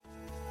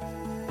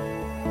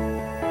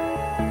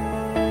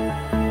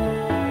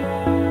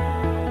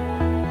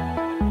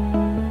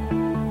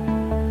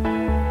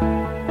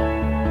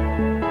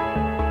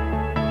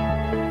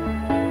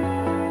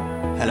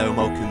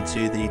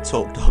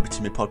Talk Derby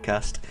to Me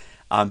podcast.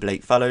 I'm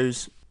Blake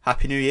Fallows.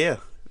 Happy New Year,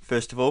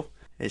 first of all.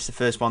 It's the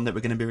first one that we're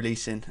going to be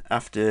releasing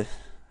after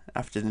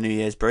the New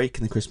Year's break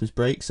and the Christmas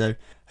break, so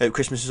hope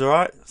Christmas is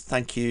alright.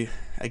 Thank you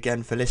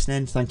again for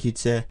listening. Thank you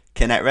to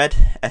Connect Red,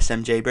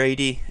 SMJ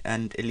Brady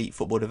and Elite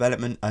Football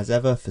Development as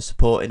ever for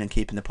supporting and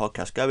keeping the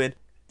podcast going.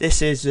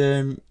 This is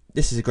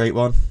a great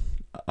one.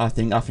 I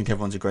think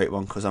everyone's a great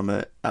one because I'm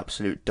an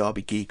absolute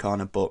Derby geek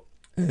on it, but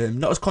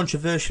not as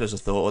controversial as I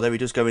thought, although he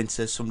does go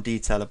into some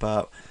detail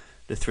about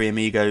the three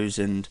amigos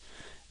and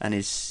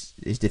his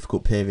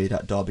difficult period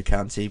at Derby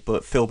County.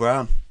 But Phil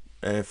Brown,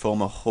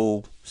 former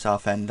Hull,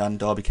 Southend and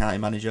Derby County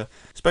manager,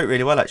 spoke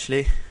really well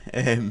actually.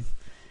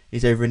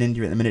 He's over in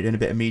India at the minute doing a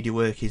bit of media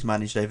work he's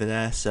managed over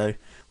there, so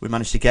we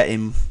managed to get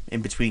him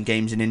in between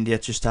games in India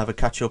just to have a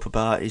catch up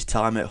about his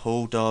time at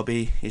Hull,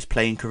 Derby, his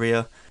playing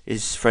career,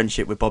 his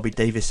friendship with Bobby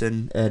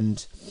Davison,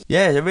 and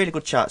yeah, a really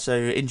good chat, so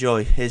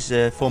enjoy. His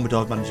former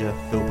Derby manager,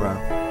 Phil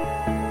Brown.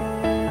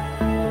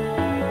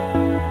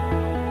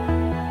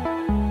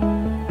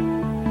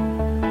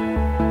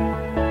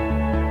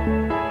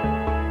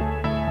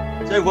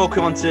 So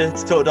welcome on to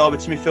Talk Derby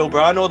to Me, Phil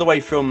Brown, all the way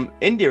from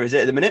India, is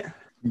it at the minute?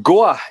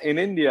 Goa in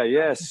India,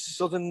 yes.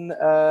 Southern,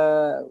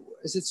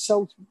 is it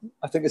south?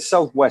 I think it's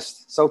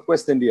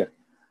southwest India.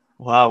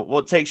 Wow,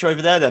 what takes you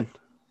over there then?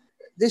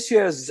 This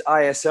year's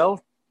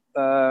ISL,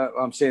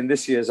 I'm saying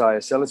this year's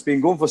ISL, it's been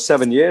going for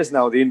 7 years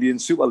now, the Indian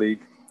Super League.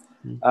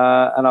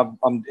 And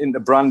I'm into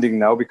branding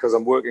now because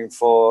I'm working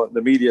for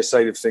the media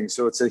side of things.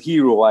 So it's a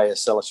hero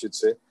ISL, I should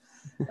say.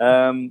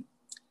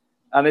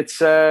 And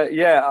it's,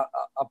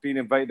 I've been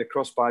invited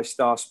across by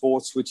Star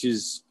Sports, which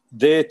is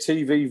their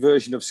TV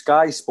version of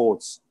Sky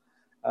Sports.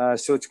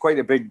 So it's quite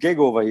a big gig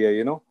over here,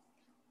 you know.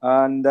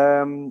 And,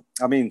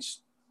 I mean,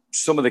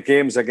 some of the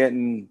games are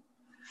getting,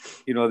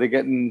 you know, they're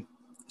getting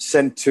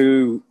sent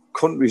to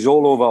countries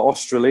all over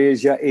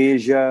Australasia,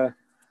 Asia.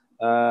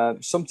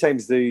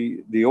 Sometimes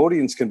the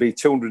audience can be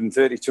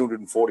 230,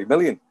 240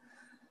 million.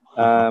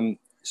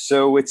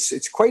 So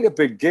it's quite a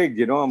big gig,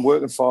 you know. I'm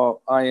working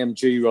for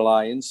IMG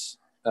Reliance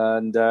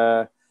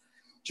and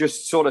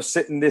just sort of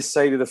sitting this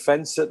side of the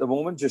fence at the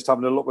moment, just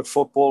having a look at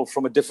football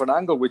from a different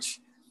angle,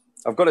 which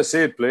I've got to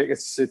say, Blake,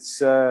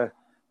 it's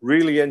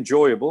really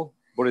enjoyable,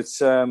 but it's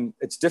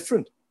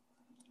different.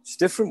 It's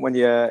different when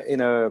you're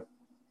in a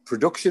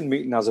production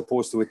meeting as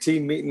opposed to a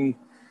team meeting,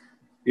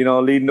 you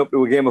know, leading up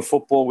to a game of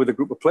football with a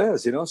group of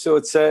players, you know. So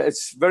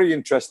it's very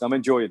interesting. I'm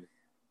enjoying it.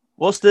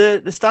 What's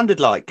the standard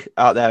like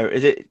out there?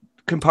 Is it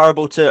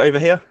comparable to over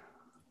here?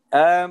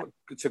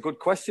 It's a good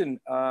question.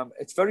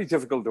 It's very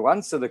difficult to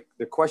answer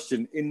the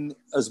question in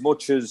as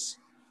much as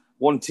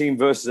one team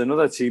versus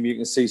another team. You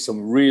can see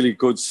some really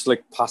good,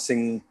 slick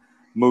passing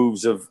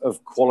moves of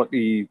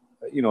quality,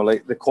 you know,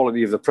 like the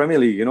quality of the Premier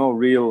League, you know,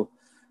 real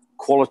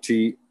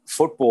quality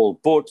football.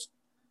 But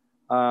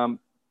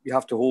you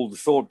have to hold the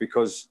thought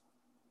because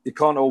you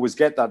can't always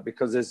get that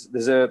because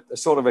there's a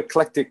sort of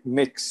eclectic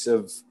mix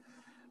of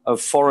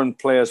foreign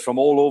players from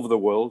all over the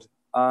world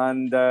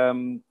and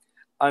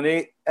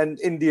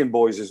Indian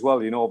boys as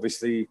well. You know,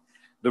 obviously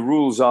the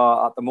rules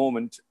are at the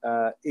moment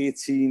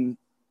 18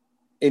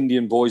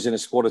 Indian boys in a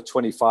squad of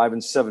 25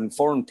 and 7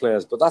 foreign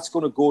players, but that's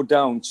going to go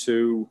down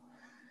to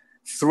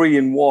 3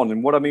 and 1.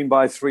 And what I mean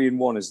by 3 and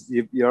 1 is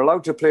you're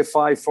allowed to play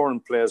 5 foreign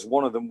players,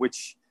 one of them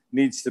which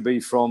needs to be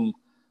from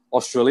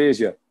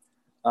Australasia,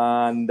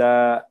 and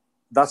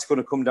that's going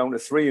to come down to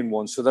 3 and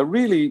 1. So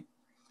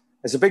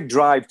there's a big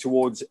drive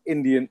towards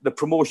the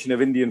promotion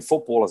of Indian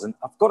footballers, and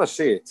I've got to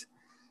say it.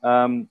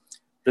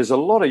 There's a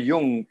lot of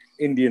young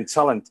Indian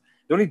talent.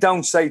 The only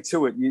downside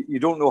to it, you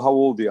don't know how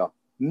old they are.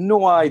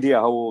 No idea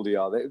how old they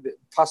are. The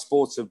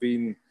passports have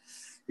been,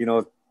 you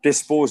know,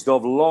 disposed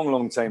of a long,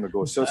 long time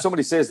ago. So if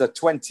somebody says they're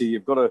 20,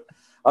 you've got to,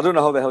 I don't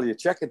know how the hell you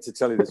check it, to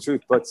tell you the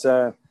truth, but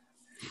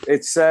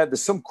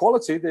there's some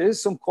quality. There is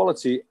some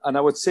quality. And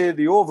I would say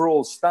the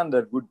overall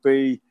standard would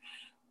be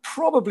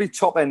probably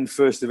top end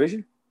first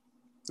division.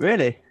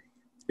 Really?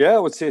 Yeah, I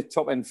would say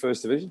top end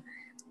first division.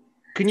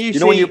 Can you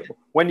know see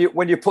when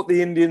you put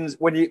the Indians,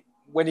 when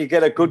you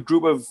get a good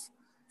group of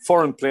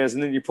foreign players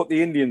and then you put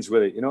the Indians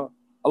with it, you know,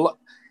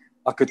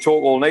 I could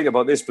talk all night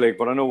about this, Blake,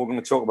 but I know we're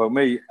going to talk about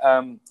me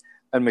and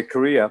my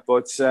career.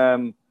 But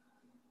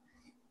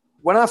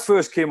when I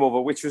first came over,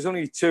 which was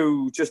only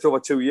just over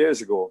 2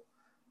 years ago,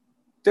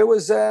 there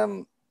was I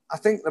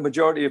think the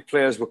majority of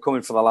players were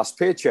coming for the last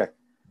paycheck,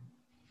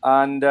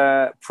 and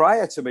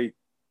prior to me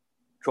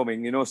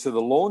coming, you know, so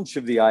the launch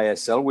of the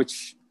ISL,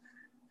 which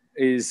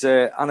is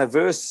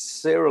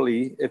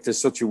anniversarily, if there's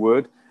such a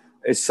word,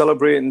 is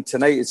celebrating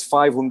tonight its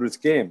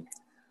 500th game.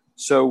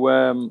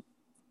 So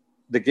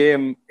the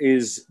game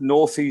is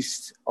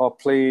Northeast are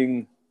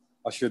playing,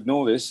 I should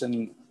know this,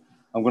 and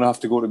I'm going to have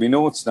to go to my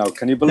notes now.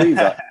 Can you believe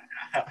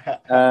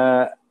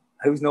that?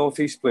 Who's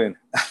Northeast playing?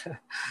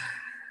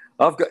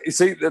 You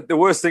see, the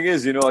worst thing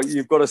is, you know,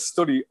 you've got to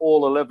study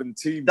all 11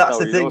 teams. That's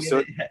now, the thing. know,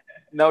 so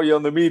now you're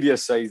on the media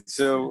side.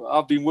 So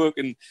I've been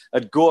working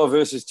at Goa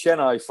versus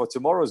Chennai for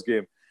tomorrow's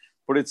game.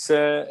 But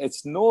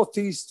it's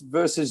Northeast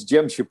versus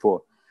Jamshedpur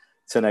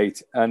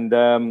tonight. And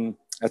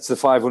It's the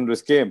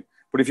 500th game.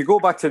 But if you go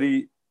back to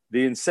the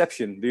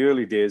inception, the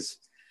early days,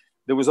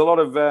 there was a lot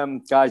of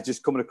guys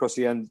just coming across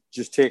the end,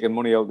 just taking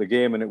money out of the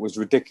game, and it was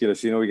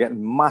ridiculous. You know, you're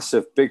getting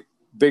massive,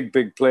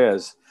 big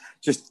players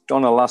just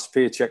on a last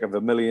paycheck of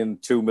 $1 million,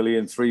 $2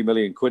 million, $3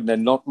 million quid, and they're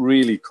not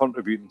really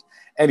contributing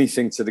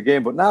anything to the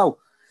game. But now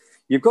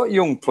you've got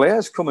young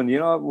players coming. You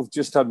know, we've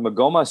just had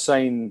Magoma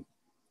sign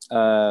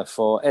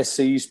for SC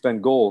East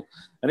Bengal,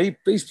 and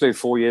he's played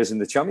 4 years in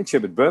the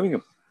Championship at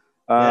Birmingham.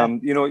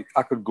 You know,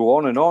 I could go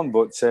on,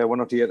 but we're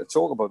not here to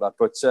talk about that.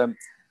 But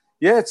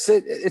yeah,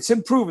 it's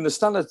improving. The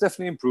standard's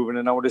definitely improving,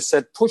 and I would have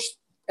said push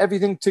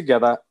everything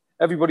together.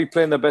 Everybody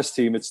playing their best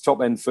team. It's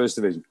top end first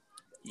division.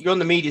 You're on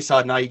the media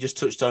side now. You just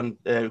touched on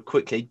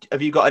quickly.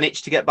 Have you got an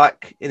itch to get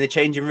back in the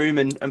changing room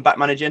and back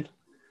managing?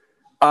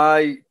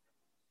 I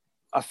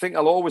think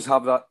I'll always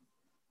have that,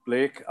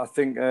 Blake. I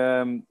think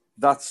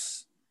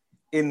that's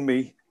in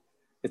me.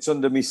 It's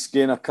under my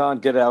skin. I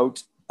can't get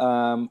out.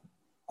 I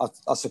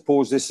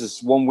suppose this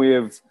is one way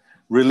of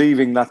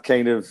relieving that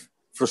kind of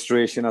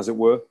frustration, as it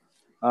were,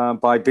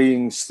 by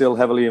being still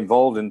heavily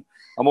involved. And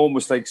I'm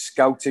almost like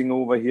scouting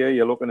over here.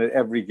 You're looking at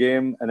every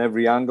game and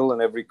every angle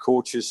and every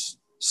coach's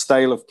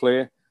style of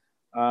play.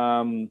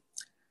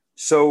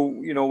 So,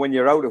 you know, when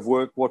you're out of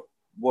work, what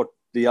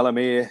the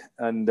LMA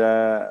and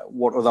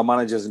what other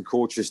managers and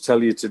coaches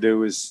tell you to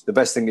do is the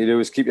best thing to do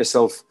is keep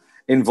yourself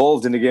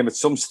involved in the game at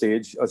some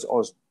stage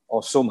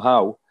or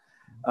somehow,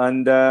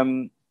 and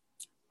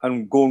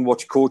go and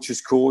watch coaches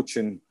coach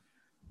and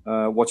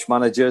watch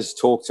managers,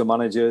 talk to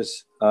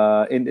managers,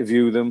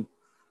 interview them,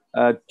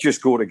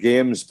 just go to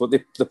games. But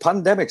the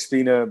pandemic's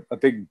been a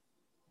big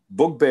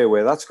bugbear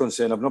where that's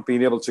concerned. I've not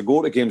been able to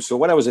go to games. So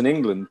when I was in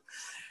England,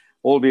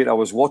 albeit I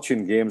was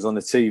watching games on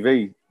the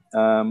TV,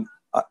 I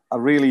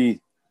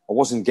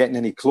wasn't getting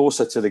any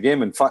closer to the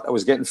game. In fact, I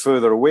was getting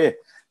further away.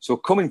 So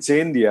coming to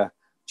India,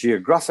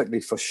 geographically,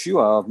 for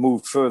sure, I've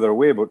moved further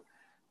away. But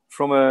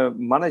from a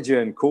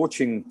manager and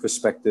coaching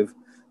perspective,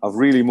 I've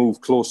really moved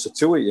closer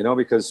to it, you know,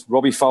 because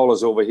Robbie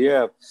Fowler's over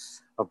here.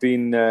 I've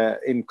been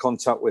in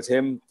contact with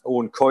him.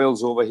 Owen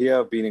Coyle's over here.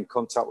 I've been in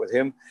contact with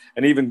him.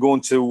 And even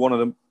going to one of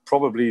them,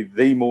 probably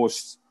the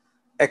most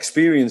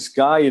experienced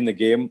guy in the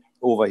game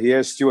over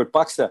here, Stuart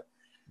Baxter,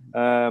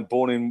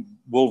 born in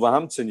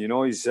Wolverhampton. You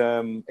know, he's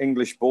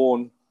English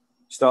born,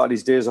 started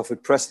his days off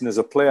at Preston as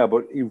a player,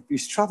 but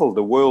he's travelled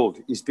the world.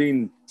 He's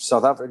been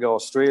South Africa,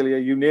 Australia,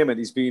 you name it.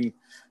 He's been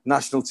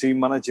national team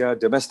manager,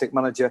 domestic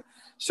manager.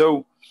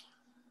 So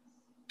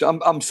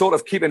I'm sort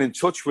of keeping in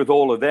touch with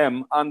all of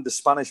them and the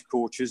Spanish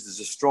coaches. There's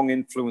a strong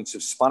influence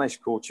of Spanish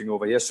coaching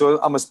over here. So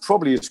I'm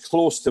probably as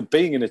close to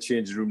being in a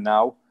changing room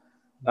now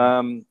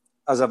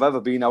as I've ever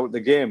been out of the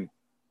game.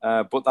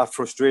 But that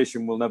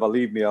frustration will never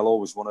leave me. I'll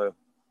always want to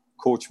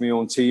coach my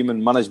own team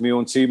and manage my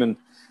own team and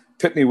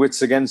pit my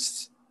wits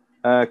against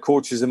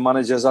coaches and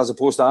managers as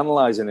opposed to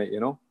analysing it, you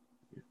know.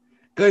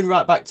 Going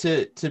right back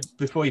to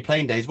before your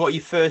playing days, what are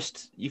your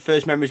first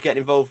memories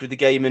getting involved with the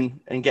game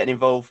and getting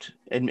involved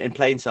in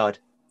playing side?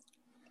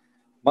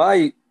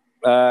 My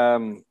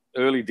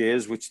early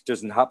days, which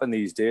doesn't happen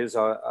these days,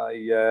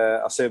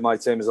 I served my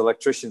time as an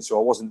electrician,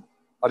 so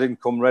I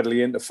didn't come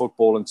readily into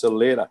football until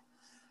later.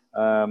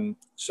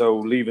 So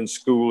leaving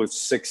school at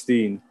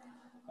 16,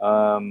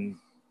 I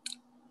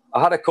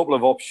had a couple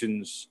of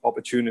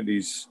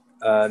opportunities,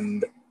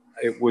 and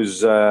it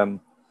was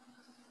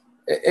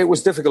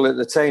difficult at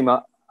the time.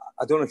 I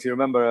don't know if you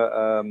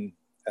remember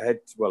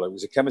it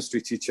was a chemistry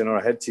teacher or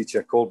a head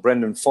teacher called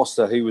Brendan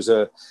Foster. He was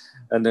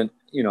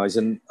he's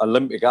an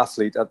Olympic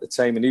athlete at the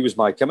time, and he was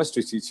my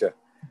chemistry teacher.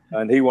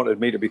 And he wanted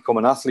me to become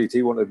an athlete.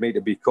 He wanted me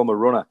to become a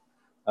runner.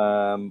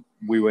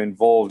 We were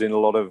involved in a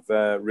lot of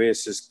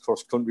races,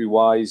 cross-country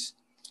wise.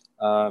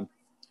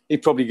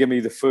 He'd probably give me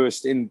the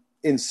first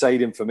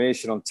inside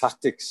information on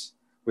tactics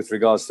with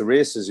regards to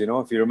races. You know,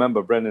 if you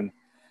remember, Brendan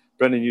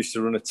used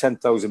to run a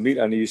 10,000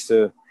 metre, and he used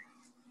to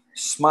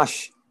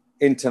smash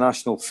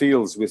international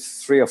fields with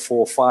 3 or 4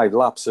 or 5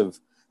 laps of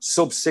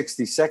sub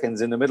 60 seconds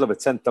in the middle of a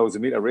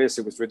 10,000 metre race.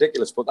 It was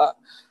ridiculous, but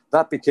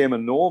that became a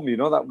norm, you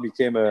know, that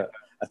became a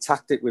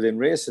tactic within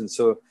racing.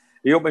 So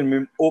he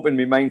opened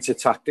my mind to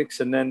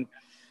tactics, and then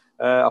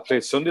I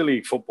played Sunday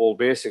League football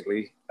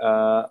basically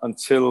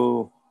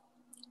until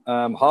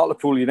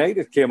Hartlepool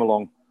United came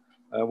along.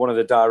 One of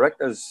the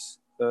directors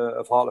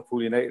of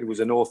Hartlepool United was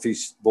a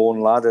Northeast born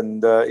lad,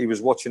 and he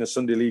was watching a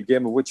Sunday League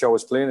game of which I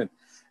was playing, and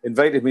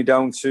invited me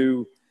down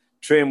to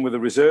train with the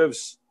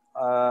reserves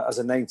as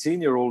a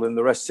 19-year-old, and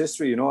the rest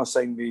history. You know, I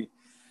signed my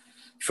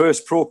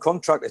first pro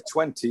contract at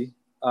 20,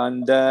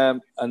 and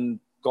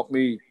got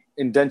me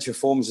indenture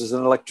forms as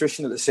an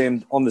electrician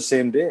on the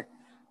same day.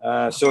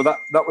 So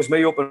that was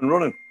me up and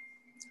running.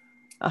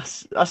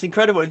 That's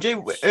incredible. And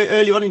Jim,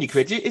 early on in your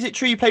career, is it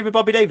true you played with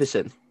Bobby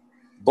Davison?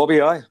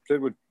 Bobby, I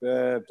played with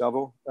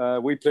Davo.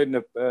 We played in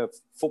a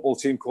football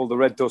team called the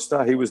Red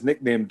Duster. He was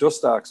nicknamed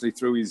Duster actually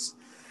through his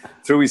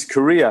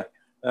career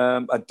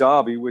at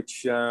Derby,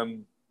 which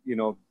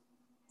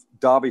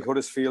Derby,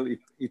 Huddersfield.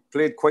 He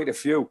played quite a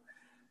few,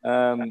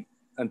 and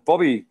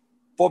Bobby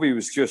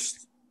was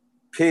just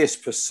pace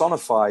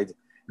personified.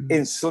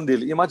 in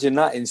Sunday. Imagine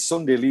that in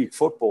Sunday league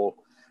football.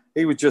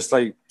 He would just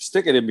like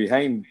stick it in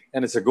behind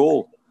and it's a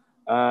goal.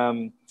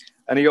 And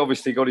he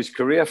obviously got his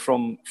career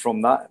from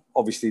that,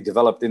 obviously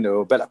developed into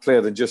a better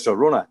player than just a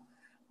runner.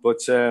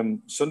 But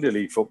Sunday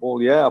league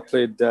football, I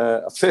played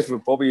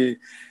with Bobby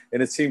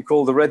in a team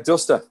called the Red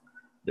Duster.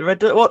 The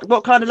Red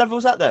what kind of level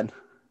was that then?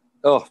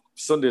 Oh,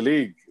 Sunday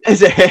league.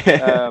 Is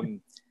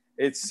it?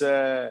 It's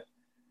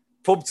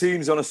pub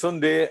teams on a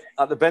Sunday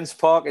at the Bents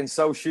Park in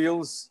South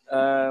Shields.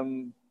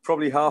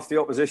 Probably half the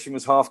opposition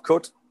was half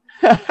cut.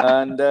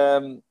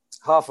 And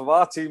half of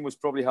our team was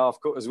probably half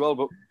cut as well.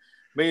 But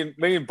me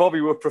and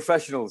Bobby were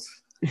professionals.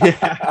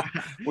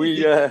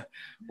 We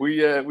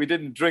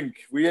didn't drink.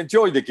 We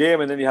enjoyed the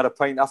game, and then you had a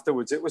pint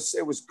afterwards. It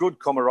was good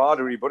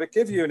camaraderie, but it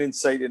gave you an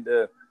insight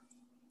into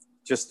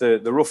just the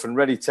rough and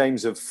ready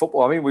times of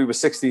football. I mean, we were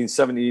 16,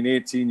 17,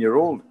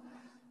 18-year-old,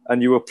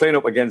 and you were playing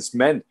up against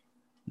men,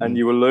 and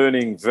you were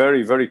learning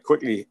very, very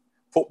quickly.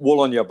 Put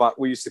wool on your back.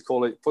 We used to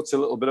call it, puts a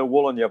little bit of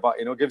wool on your back,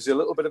 gives you a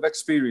little bit of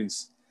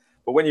experience.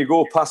 But when you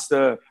go past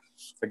a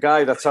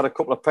guy that's had a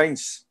couple of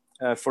pints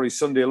for his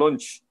Sunday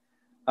lunch,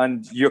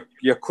 and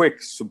you're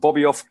quick. So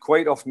Bobby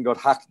quite often got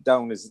hacked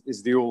down,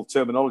 is the old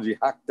terminology,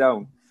 hacked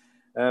down.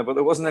 But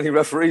there wasn't any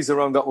referees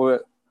around that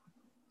were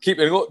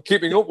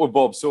keeping up with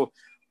Bob. So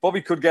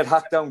Bobby could get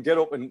hacked down, get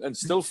up and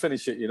still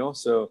finish it,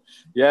 So,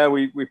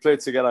 we played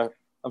together.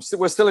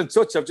 We're still in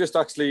touch. I've just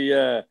actually,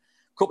 a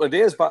couple of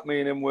days back, me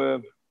and him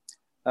were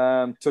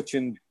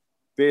touching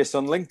base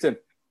on LinkedIn.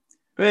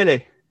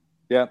 Really?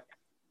 Yeah.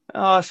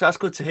 Oh, that's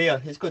good to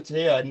hear. It's good to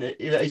hear. And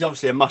he's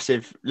obviously a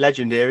massive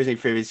legend here, isn't he,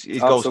 through his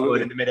goal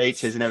scoring in the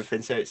mid-80s and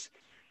everything. So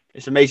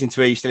it's amazing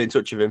to hear you're still in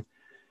touch with him.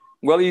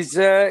 Well, he's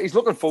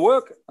looking for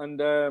work,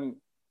 and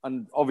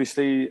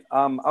obviously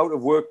I'm out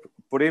of work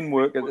but in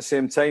work at the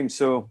same time.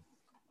 So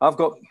I've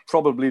got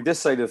probably this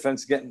side of the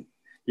fence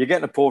you're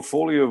getting a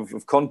portfolio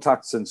of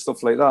contacts and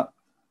stuff like that.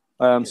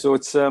 So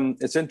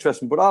it's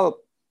interesting. But I'll,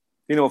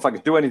 if I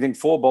could do anything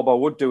for Bob, I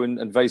would do,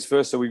 and vice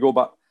versa. We go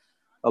back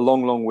a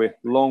long way.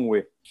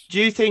 Do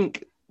you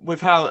think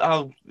with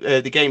how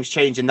the game's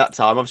changed in that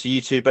time, obviously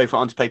you two both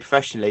went on to play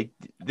professionally,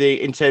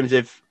 in terms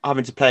of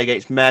having to play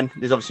against men,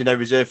 there's obviously no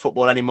reserve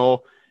football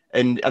anymore,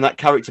 and that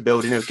character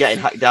building of getting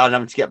hacked down and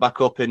having to get back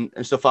up and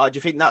stuff like that, do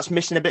you think that's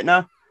missing a bit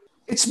now?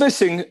 It's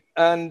missing,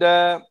 and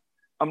I'm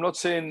not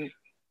saying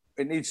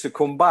it needs to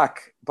come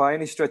back by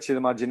any stretch of the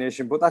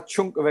imagination, but that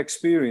chunk of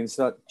experience,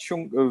 that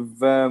chunk of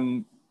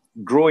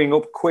growing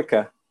up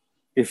quicker,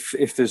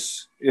 if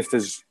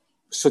there's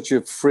such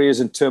a phrase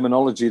and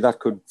terminology that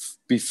could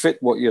befit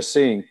what you're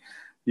saying.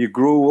 You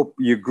grew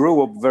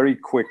up very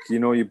quick.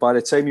 By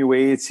the time you were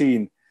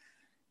 18,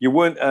 you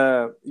weren't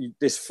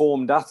this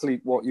formed athlete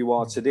what you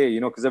are today,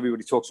 because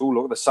everybody talks,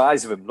 look at the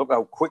size of him, look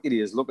how quick he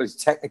is, look at his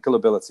technical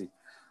ability.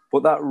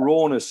 But that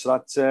rawness,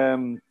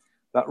 that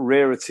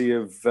rarity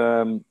of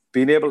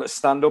being able to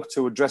stand up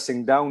to a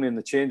dressing down in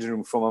the changing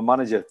room from a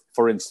manager,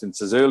 for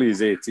instance, as early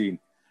as 18,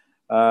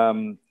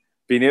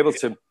 being able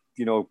to,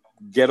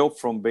 get up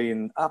from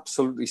being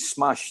absolutely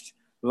smashed,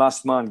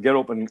 last man, get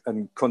up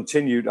and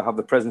continue to have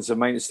the presence of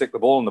mind to stick the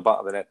ball in the back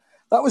of the net.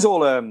 That was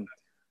all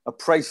a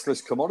priceless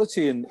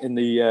commodity in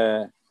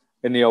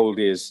the old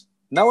days.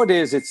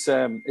 Nowadays, it's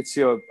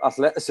your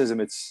athleticism.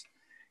 It's,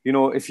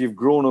 if you've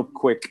grown up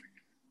quick,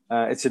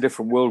 it's a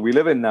different world we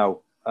live in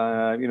now.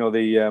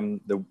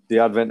 The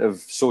advent of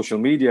social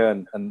media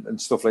and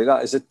stuff like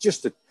that is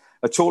just a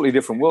totally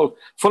different world.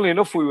 Funnily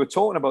enough, we were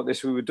talking about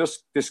this. We were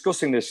just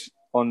discussing this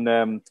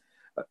on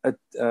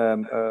a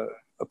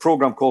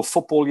program called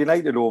Football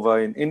United over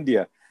in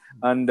India.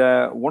 And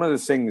one of the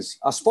things,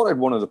 I spotted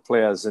one of the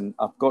players, and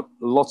I've got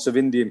lots of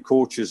Indian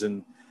coaches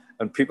and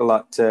people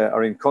that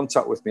are in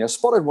contact with me. I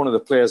spotted one of the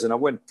players, and I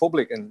went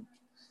public and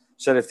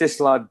said, if this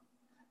lad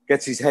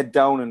gets his head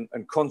down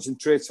and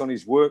concentrates on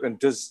his work and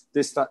does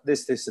this, that,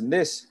 this, and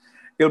this,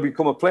 he'll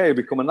become a player, he'll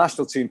become a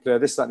national team player,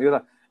 this, that, and the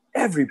other.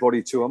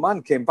 Everybody to a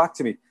man came back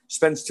to me,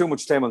 spends too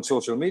much time on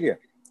social media.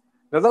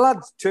 Now, the lad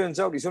turns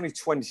out he's only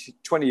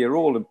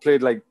 20-year-old and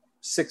played like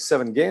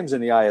 6-7 games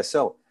in the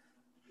ISL.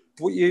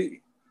 But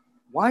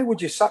why would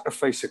you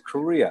sacrifice a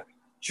career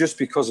just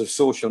because of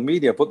social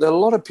media? But a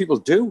lot of people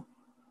do.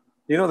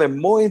 They're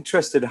more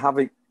interested in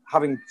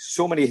having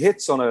so many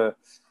hits on a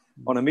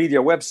media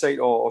website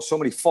or so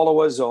many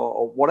followers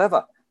or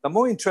whatever. They're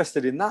more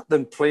interested in that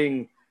than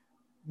playing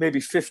maybe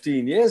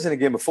 15 years in a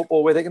game of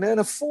football where they can earn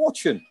a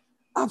fortune,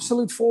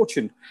 absolute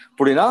fortune.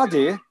 But in our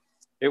day,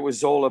 it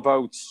was all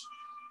about,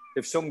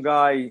 if some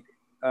guy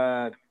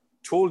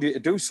told you to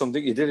do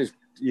something, you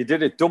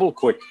did it double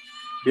quick,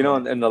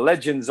 and the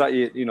legends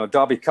that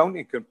Derby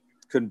County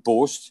can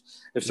boast.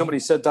 If somebody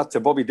said that to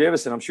Bobby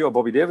Davison, I'm sure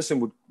Bobby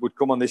Davison would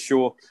come on this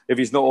show if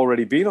he's not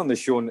already been on this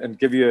show and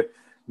give you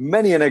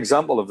many an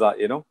example of that.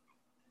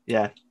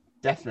 Yeah,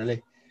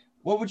 definitely.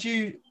 What would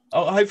you?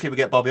 Hopefully we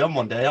get Bobby on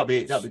one day.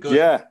 That'd be good.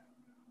 Yeah.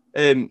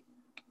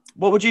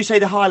 What would you say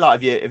the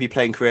highlight of your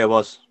playing career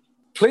was?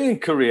 Playing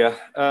career.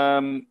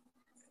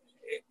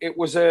 it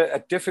was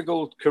a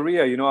difficult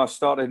career. You know, I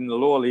started in the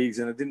lower leagues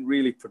and I didn't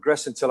really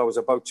progress until I was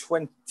about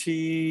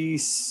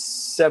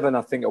 27,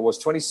 I think I was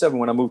 27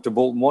 when I moved to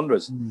Bolton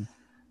Wanderers.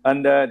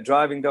 And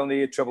driving down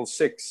the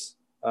A666,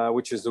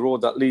 which is the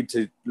road that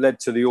led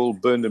to the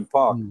old Burnden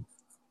Park,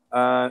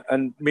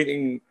 and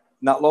meeting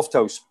Nat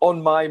Lofthouse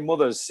on my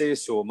mother's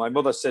say-so. My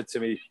mother said to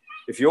me,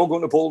 if you're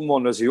going to Bolton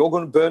Wanderers, you're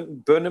going to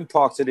Burnden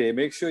Park today,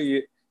 make sure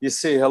you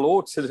say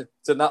hello to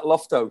Nat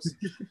Lofthouse.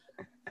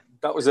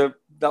 That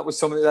was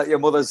something that your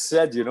mother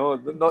said, you know,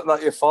 not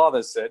that your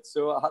father said.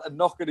 So I had to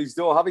knock at his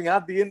door. Having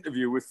had the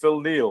interview with Phil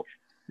Neal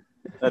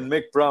and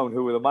Mick Brown,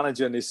 who were the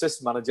manager and the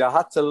assistant manager, I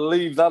had to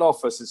leave that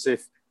office and say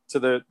to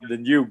the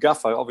new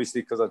gaffer,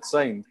 obviously because I'd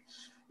signed,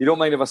 you don't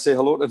mind if I say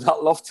hello to Nat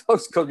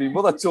Lofthouse, because my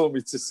mother told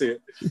me to say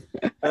it.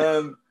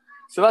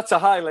 So that's a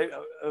highlight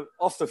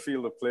off the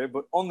field of play.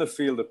 But on the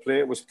field of play,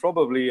 it was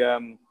probably,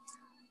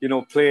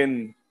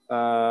 playing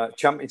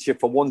championship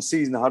for one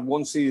season. I had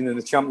one season in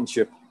the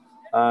championship.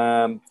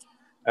 And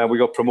we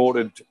got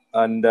promoted.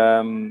 And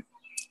I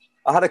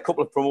had a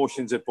couple of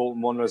promotions at Bolton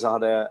Wanderers. I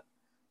had a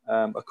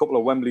couple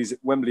of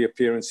Wembley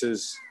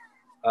appearances,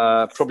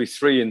 probably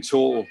 3 in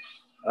total,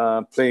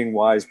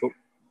 playing-wise. But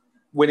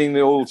winning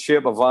the old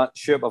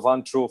Sherpa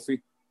Van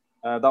Trophy,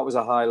 that was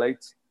a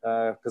highlight,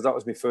 because that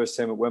was my first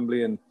time at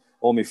Wembley and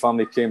all my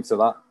family came to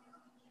that.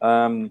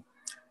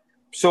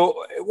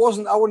 So it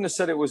wasn't, I wouldn't have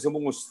said it was the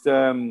most,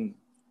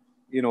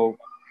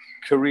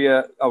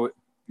 career,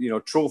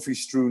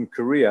 trophy-strewn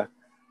career,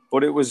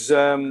 but it was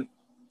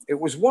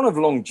one of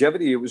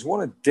longevity. It was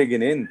one of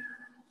digging in.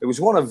 It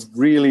was one of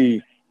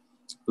really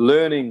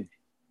learning,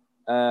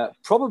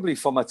 probably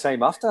for my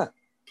time after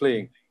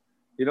playing.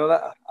 You know,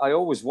 that I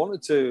always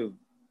wanted to,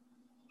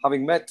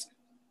 having met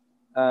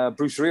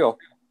Bruce Rioch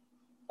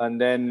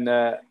and then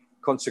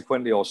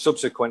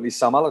subsequently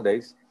Sam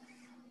Allardyce,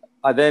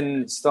 I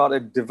then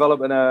started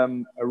developing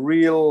a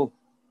real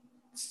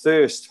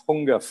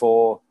hunger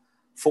for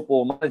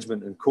football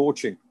management and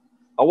coaching.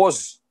 I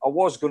was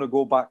going to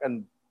go back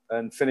and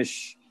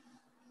finish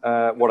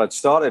what I'd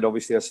started.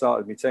 Obviously, I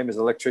started my time as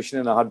an electrician,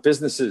 and I had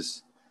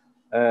businesses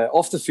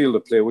off the field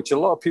of play, which a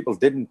lot of people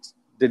didn't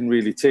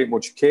really take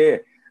much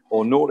care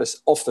or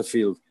notice off the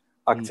field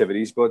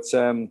activities. But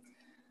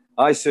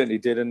I certainly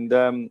did, and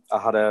I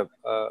had a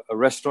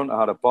restaurant, I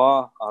had a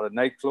bar, I had a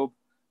nightclub,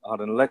 I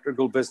had an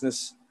electrical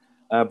business.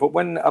 But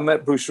when I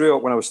met Bruce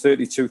Rioch when I was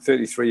 32,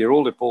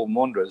 33-year-old at Bolton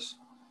Wanderers,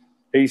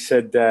 he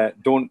said,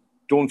 don't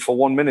for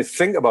 1 minute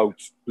think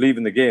about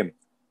leaving the game.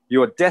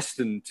 You are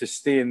destined to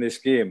stay in this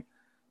game.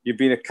 You've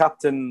been a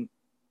captain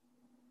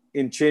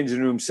in changing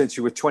rooms since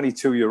you were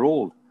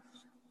 22-year-old.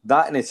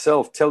 That in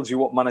itself tells you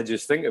what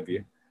managers think of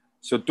you.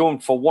 So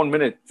don't for 1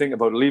 minute think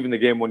about leaving the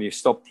game when you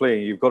stop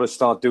playing. You've got to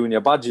start doing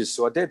your badges.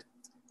 So I did.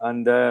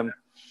 And then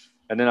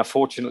I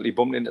fortunately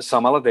bumped into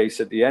Sam Allardyce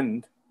at the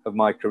end of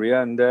my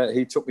career, and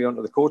he took me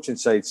onto the coaching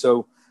side.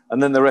 So,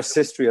 and then the rest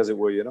history, as it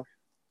were, you know.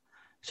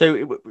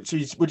 So would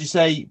you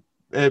say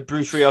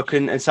Bruce Rioch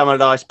and Sam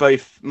Allardyce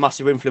both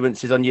massive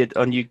influences on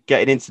you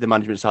getting into the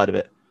management side of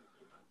it?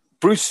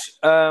 Bruce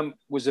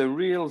was a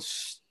real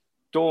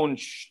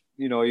staunch,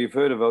 you know, you've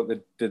heard about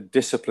the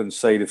discipline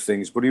side of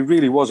things, but he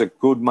really was a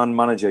good man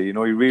manager. You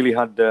know, he really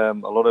had a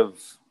lot of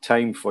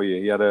time for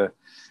you.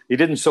 He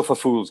didn't suffer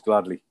fools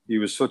gladly. He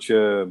was such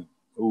a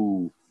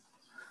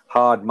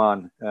hard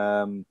man.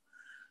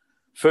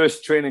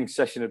 First training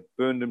session at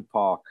Burnden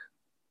Park,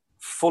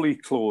 fully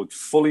clothed,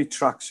 fully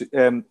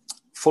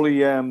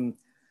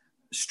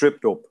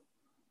stripped up,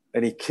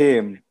 and he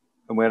came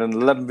and we had an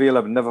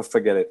 11v11. Never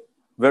forget it.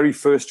 Very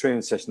first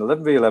training session,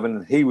 11v11,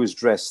 and he was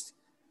dressed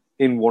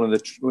in one of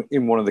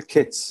the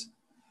kits.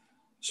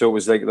 So it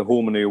was like the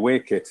home and the away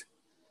kit,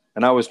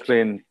 and I was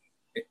playing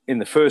in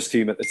the first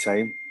team at the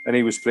time, and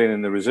he was playing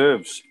in the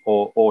reserves,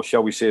 or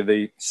shall we say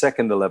the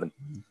second 11.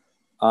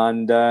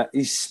 And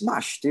he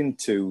smashed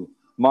into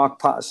Mark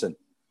Patterson,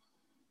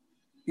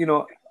 you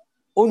know,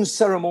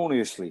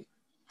 unceremoniously.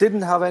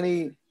 Didn't have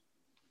any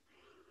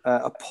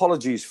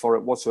apologies for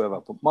it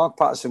whatsoever. But Mark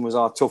Patterson was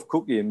our tough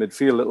cookie in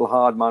midfield, little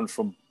hard man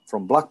from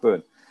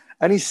Blackburn.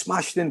 And he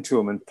smashed into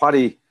him, and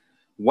Paddy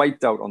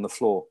wiped out on the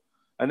floor.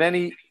 And then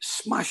he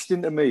smashed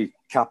into me,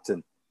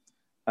 captain.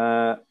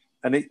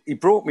 And he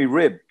broke me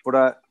rib,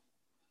 but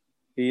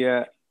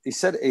he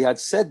said he had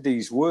said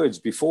these words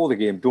before the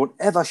game: "Don't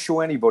ever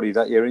show anybody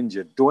that you're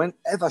injured. Don't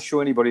ever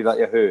show anybody that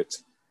you're hurt."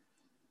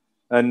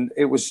 And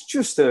it was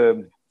just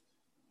I'll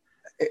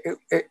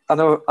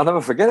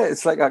never forget it.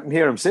 It's like I can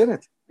hear him saying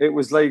it. It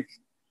was like,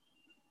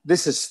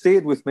 this has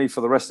stayed with me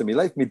for the rest of my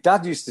life. My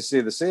dad used to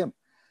say the same.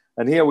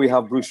 And here we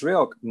have Bruce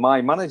Rioch,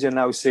 my manager,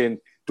 now saying,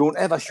 "Don't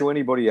ever show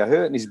anybody you're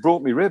hurt." And he's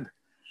broke me rib,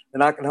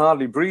 and I can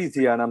hardly breathe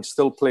here, and I'm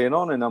still playing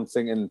on, and I'm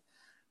thinking,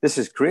 this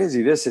is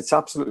crazy. It's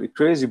absolutely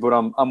crazy. But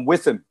I'm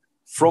with him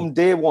from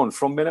day one,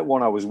 from minute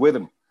one. I was with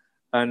him,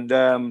 and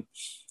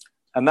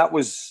that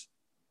was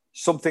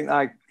something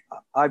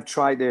I've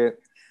tried to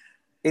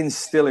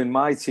instill in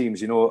my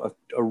teams. You know,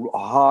 a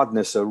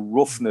hardness, a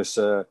roughness,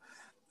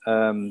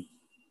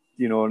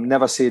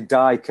 never say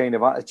die kind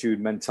of attitude,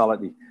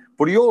 mentality.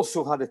 But he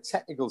also had a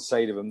technical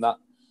side of him that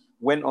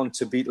went on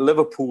to beat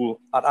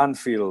Liverpool at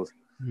Anfield,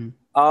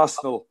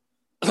 Arsenal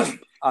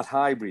at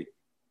Highbury.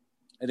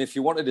 And if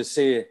you wanted to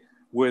say,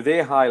 were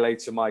they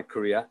highlights of my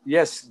career?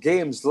 Yes,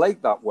 games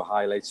like that were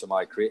highlights of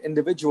my career.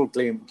 Individual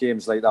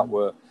games like that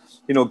were,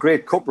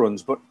 great cup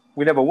runs. But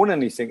we never won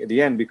anything at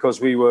the end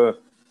because we were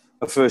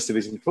a first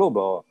division club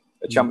or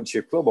a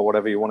championship club or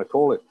whatever you want to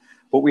call it.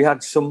 But we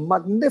had some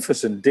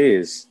magnificent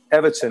days.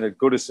 Everton at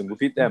Goodison, we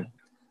beat them.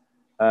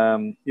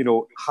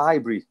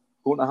 Highbury,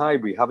 going to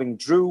Highbury, having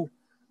drew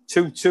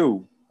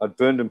 2-2 at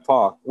Burnden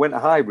Park, went to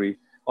Highbury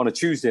on a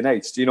Tuesday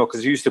night,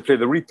 because he used to play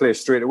the replay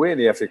straight away in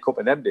the FA Cup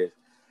in them days.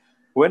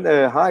 Went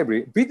to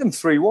Highbury, beat them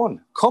 3-1,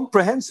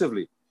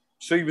 comprehensively.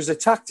 So he was a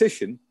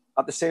tactician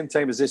at the same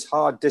time as this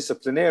hard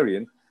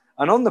disciplinarian.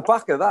 And on the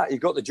back of that, he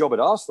got the job at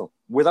Arsenal,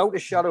 without a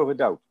shadow of a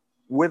doubt.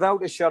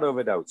 Without a shadow of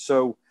a doubt.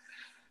 So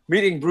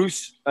meeting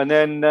Bruce and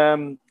then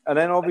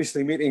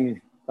obviously meeting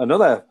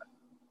another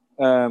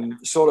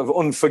sort of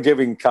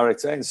unforgiving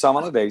character in Sam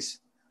Allardyce,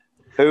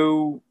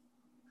 who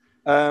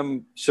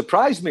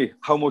surprised me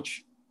how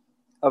much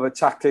of a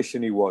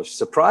tactician he was.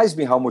 Surprised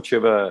me how much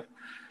of a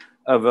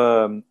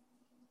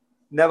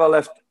never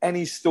left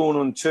any stone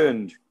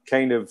unturned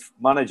kind of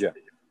manager,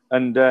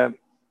 and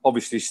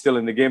obviously still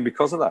in the game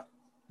because of that.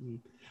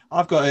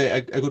 I've got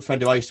a good friend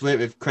who I used to work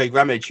with, Craig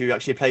Ramage, who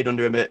actually played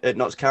under him at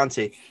Notts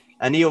County.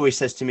 And he always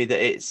says to me that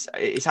it's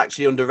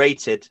actually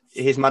underrated,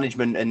 his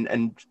management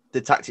and the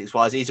tactics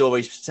wise. He's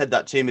always said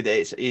that to me,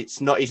 that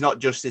he's not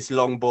just this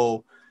long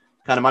ball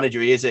kind of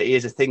manager. He is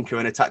a thinker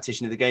and a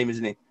tactician of the game,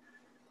 isn't he?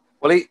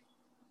 Well,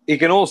 he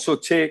can also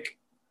take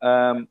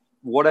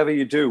whatever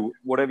you do,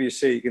 whatever you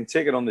say, you can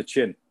take it on the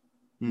chin,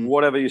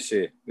 whatever you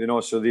say.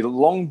 So the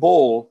long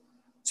ball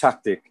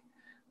tactic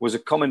was a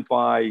comment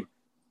by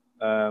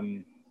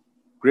Graham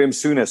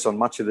Souness on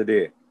Match of the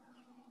Day,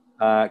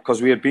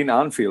 because we had been to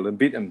Anfield and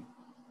beat him.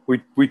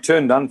 We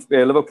turned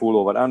Liverpool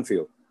over at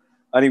Anfield,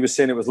 and he was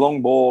saying it was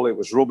long ball, it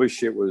was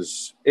rubbish, it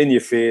was in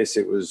your face,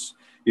 it was,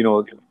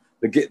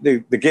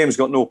 the game's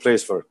got no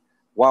place for it.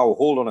 Wow,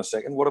 hold on a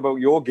second. What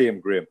about your game,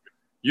 Graham?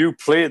 You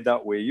played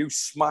that way. You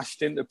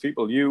smashed into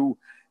people. You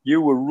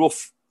were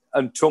rough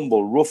and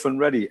tumble, rough and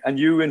ready, and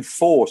you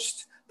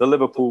enforced the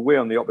Liverpool way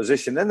on the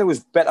opposition. Then there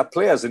was better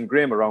players than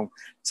Graham around,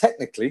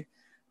 technically,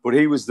 but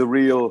he was the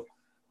real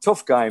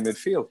tough guy in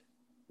midfield.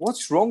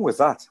 What's wrong with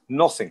that?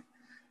 Nothing.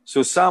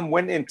 So Sam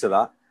went into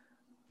that,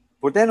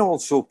 but then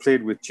also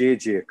played with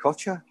JJ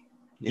Okocha,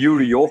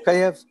 Yuri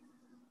Yokayev,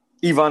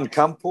 Ivan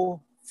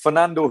Campo,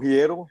 Fernando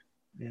Hierro.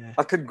 Yeah.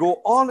 I could go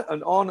on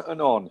and on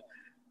and on.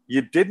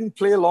 You didn't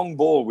play long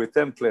ball with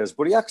them players,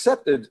 but he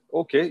accepted,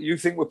 okay, you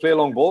think we'll play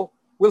long ball?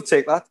 We'll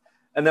take that,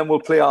 and then we'll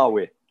play our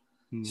way.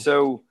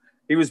 So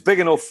he was big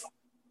enough,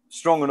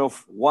 strong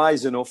enough,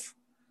 wise enough,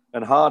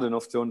 and hard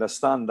enough to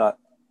understand that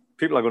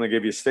people are going to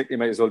give you a stick. You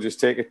might as well just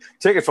take it.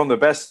 Take it from the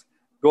best.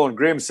 Go on,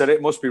 Graham said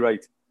it must be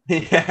right.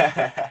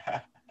 Yeah.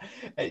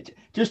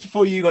 Just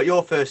before you got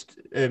your first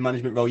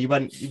management role, we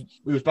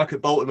was back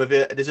at Bolton with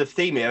there's a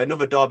theme here,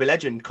 another Derby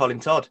legend, Colin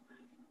Todd.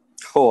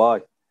 Oh,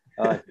 aye,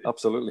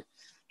 absolutely.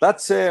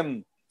 That's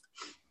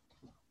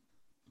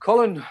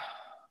Colin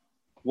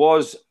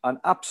was an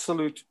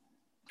absolute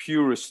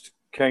purist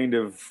kind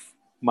of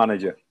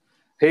manager.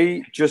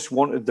 He just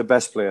wanted the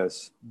best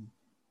players.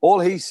 All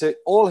he said,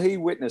 all he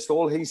witnessed,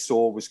 all he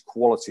saw was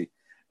quality,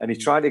 and he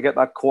tried to get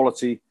that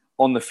quality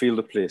on the field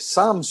of play.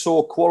 Sam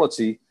saw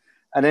quality,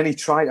 and then he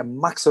tried to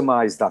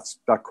maximise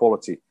that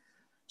quality.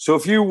 So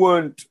if you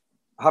weren't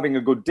having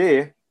a good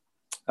day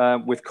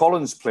with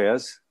Colin's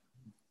players,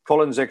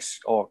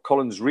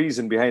 Colin's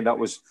reason behind that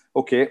was,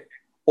 okay,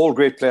 all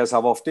great players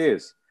have off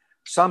days.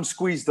 Sam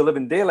squeezed the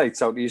living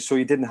daylights out of you, so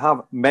he didn't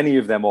have many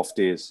of them off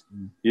days.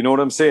 You know what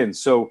I'm saying?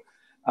 So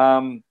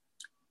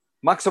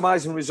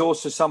maximising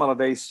resources, Sam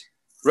Allardyce,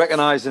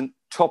 recognising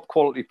top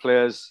quality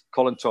players,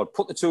 Colin Todd.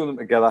 Put the two of them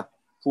together,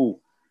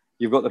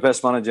 you've got the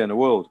best manager in the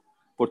world.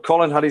 But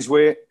Colin had his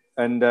way,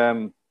 and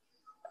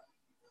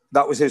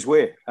that was his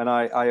way. And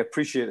I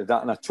appreciated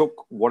that, and I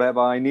took whatever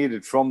I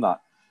needed from that.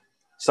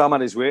 Sam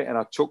had his way, and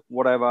I took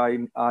whatever I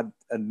had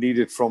and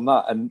needed from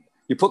that. And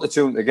you put the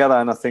two of them together,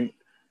 and I think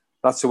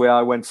that's the way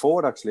I went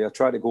forward, actually. I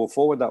tried to go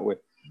forward that way.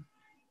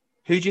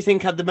 Who do you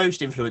think had the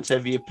most influence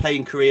over your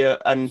playing career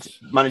and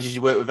managers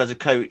you worked with as a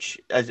coach,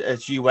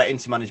 as you went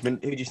into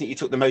management? Who do you think you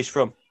took the most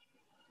from?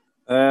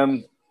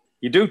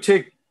 You do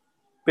take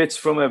bits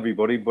from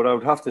everybody, but I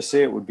would have to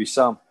say it would be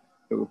Sam.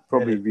 It would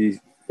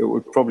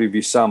probably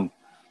be Sam.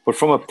 But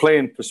from a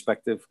playing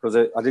perspective, because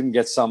I didn't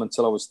get Sam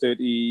until I was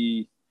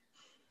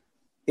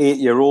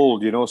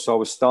 38-year-old, so I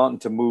was starting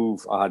to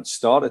move. I had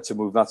started to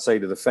move that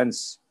side of the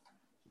fence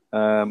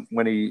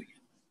when he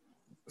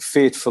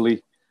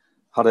faithfully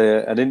had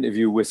an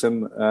interview with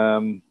him,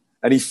 and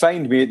he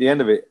fined me at the end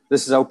of it.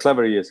 This is how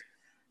clever he is.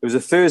 It was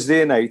a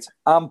Thursday night.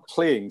 I'm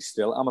playing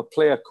still. I'm a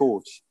player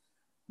coach.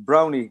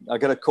 Brownie, I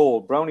get a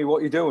call. Brownie, what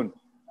are you doing?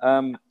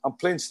 I'm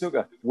playing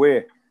snooker.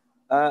 Where?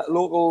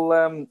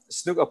 Local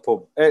snooker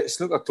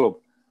club.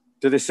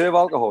 Do they serve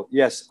alcohol?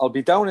 Yes. I'll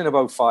be down in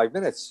about 5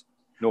 minutes.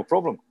 No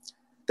problem.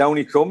 Down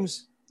he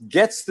comes,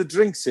 gets the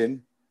drinks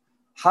in,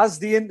 has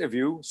the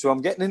interview. So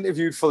I'm getting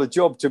interviewed for the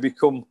job to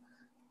become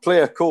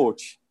player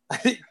coach.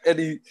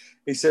 And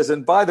he says,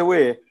 and by the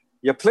way,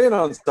 you're playing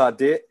on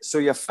Saturday, so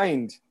you're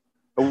fined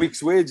a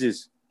week's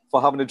wages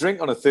for having a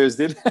drink on a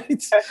Thursday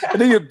night.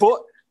 And he had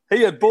bought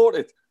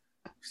it.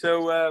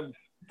 So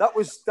that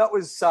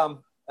was Sam.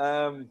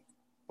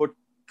 But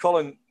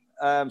Colin,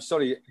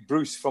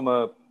 Bruce, from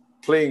a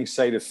playing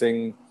side of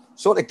thing,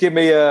 sort of give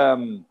me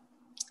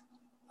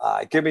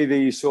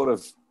the sort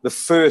of the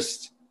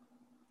first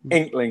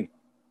inkling.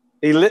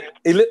 He lit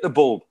the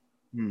bulb.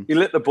 He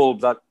lit the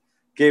bulb that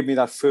gave me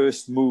that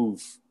first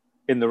move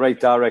in the right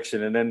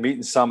direction. And then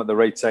meeting Sam at the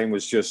right time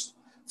was just,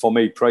 for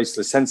me,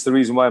 priceless. Hence the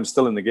reason why I'm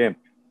still in the game.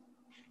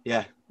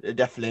 Yeah,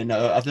 definitely.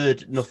 No, I've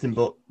heard nothing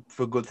but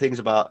for good things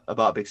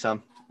about Big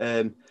Sam.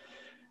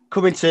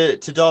 Coming to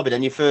Derby,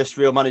 then your first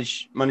real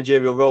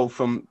managerial role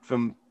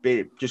from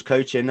being just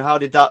coaching. How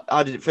did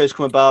it first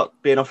come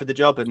about, being offered the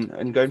job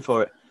and going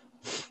for it?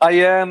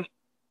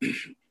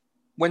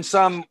 When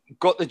Sam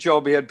got the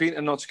job, he had been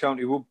to Notts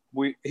County.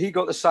 He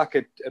got the sack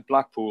at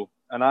Blackpool,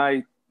 and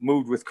I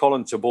moved with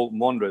Colin to Bolton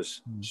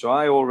Wanderers. So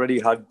I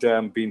already had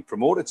been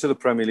promoted to the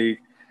Premier League,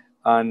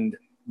 and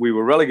we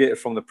were relegated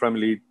from the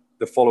Premier League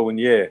the following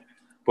year.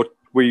 But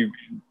we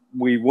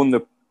won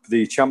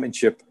the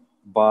championship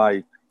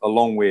by a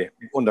long way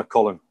under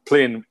Colin,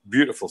 playing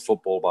beautiful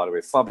football, by the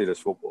way, fabulous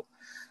football.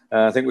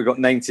 I think we got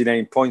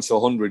 99 points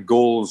or 100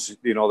 goals,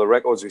 the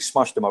records, we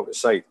smashed them out of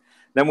sight.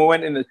 Then we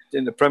went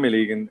in the Premier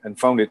League and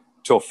found it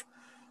tough.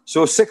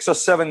 So 6 or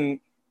 7,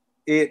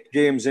 8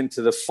 games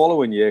into the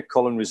following year,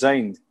 Colin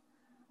resigned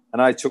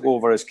and I took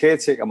over as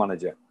caretaker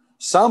manager.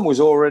 Sam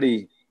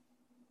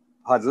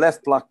had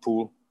left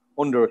Blackpool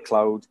under a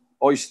cloud.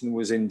 Oyston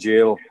was in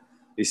jail.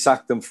 He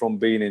sacked him from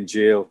being in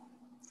jail.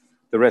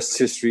 The rest's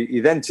history.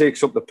 He then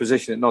takes up the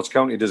position at Notts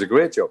County, does a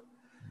great job.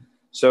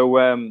 So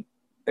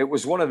it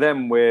was one of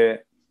them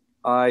where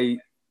I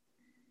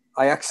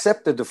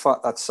accepted the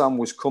fact that Sam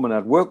was coming.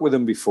 I'd worked with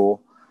him before.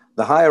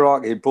 The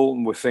hierarchy at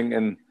Bolton were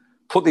thinking,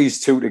 put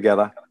these two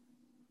together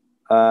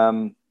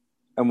and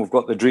we've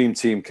got the dream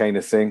team kind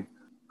of thing.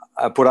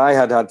 But I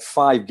had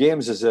 5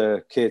 games as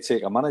a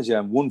caretaker manager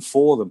and won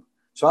 4 of them.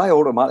 So I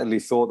automatically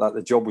thought that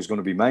the job was going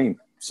to be mine.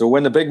 So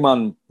when the big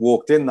man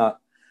walked in that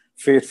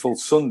fateful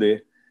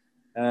Sunday,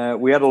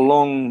 we had a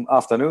long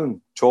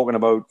afternoon talking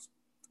about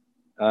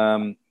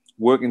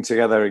working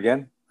together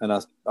again. And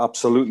I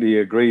absolutely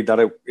agreed that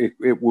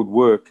it would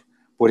work.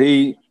 But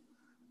he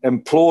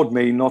implored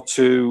me not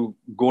to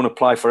go and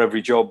apply for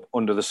every job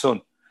under the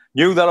sun.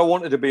 Knew that I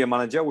wanted to be a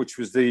manager, which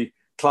was the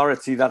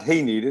clarity that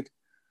he needed.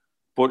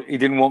 But he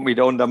didn't want me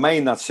to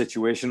undermine that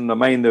situation,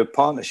 undermine the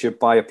partnership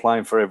by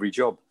applying for every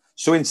job.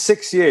 So in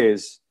 6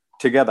 years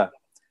together,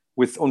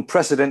 with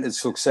unprecedented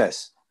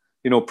success,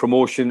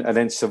 promotion and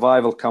then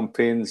survival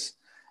campaigns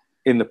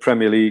in the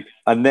Premier League,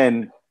 and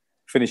then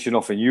finishing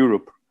off in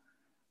Europe,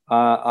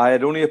 I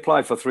had only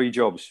applied for 3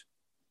 jobs.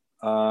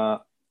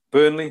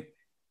 Burnley,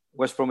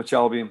 West Bromwich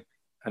Albion,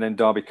 and then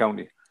Derby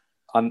County.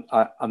 And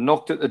I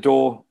knocked at the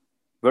door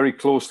very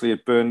closely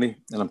at Burnley,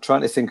 and I'm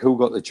trying to think who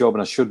got the job,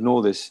 and I should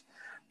know this,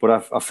 but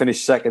I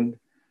finished second.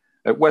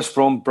 At West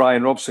Brom,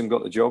 Brian Robson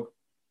got the job,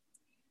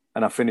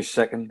 and I finished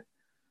second.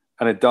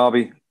 And at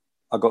Derby,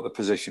 I got the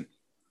position.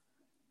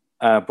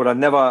 But I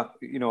never,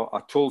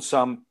 I told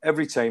Sam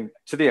every time,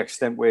 to the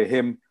extent where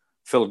him,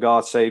 Phil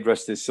Gartside,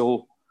 rest his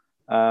soul,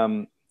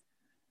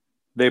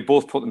 they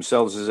both put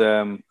themselves as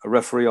a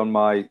referee on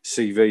my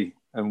CV.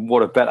 And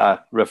what a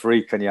better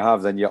referee can you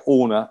have than your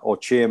owner or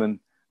chairman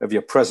of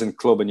your present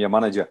club and your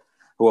manager,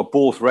 who are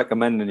both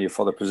recommending you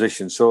for the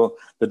position. So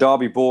the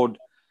Derby board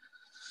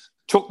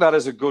took that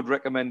as a good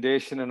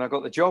recommendation, and I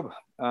got the job.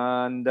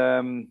 And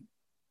the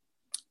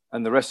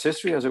rest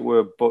history, as it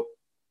were. But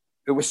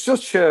it was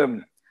such,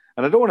 and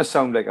I don't want to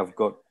sound like I've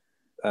got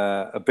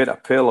a bitter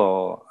pill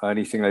or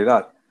anything like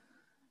that.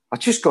 I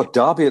just got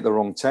Derby at the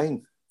wrong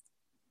time.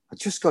 I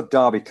just got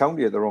Derby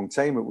County at the wrong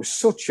time. It was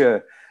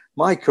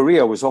my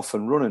career was off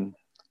and running.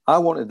 I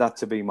wanted that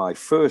to be my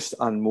first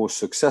and most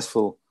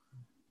successful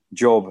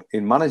job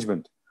in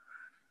management.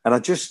 And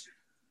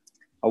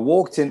I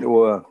walked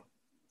into a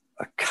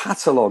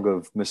catalogue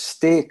of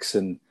mistakes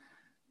and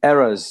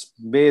errors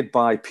made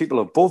by people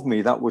above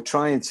me that were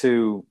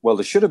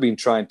they should have been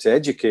trying to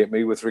educate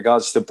me with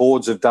regards to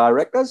boards of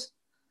directors.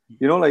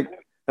 And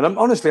I'm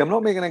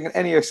not making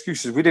any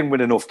excuses. We didn't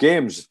win enough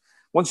games.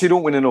 Once you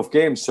don't win enough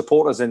games,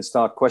 supporters then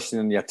start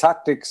questioning your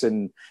tactics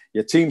and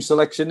your team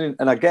selection.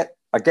 And I get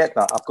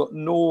that. I've got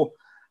no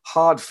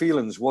hard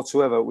feelings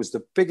whatsoever. It was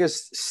the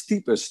biggest,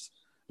 steepest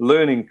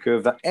learning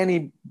curve that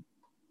any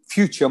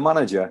future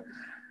manager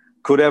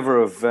could ever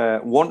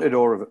have wanted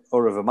or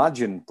have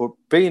imagined. But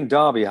being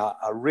Derby, I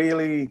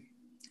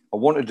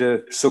wanted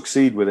to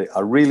succeed with it.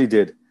 I really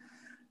did.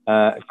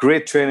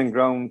 Great training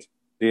ground.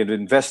 They had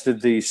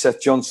invested the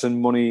Seth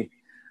Johnson money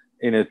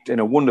in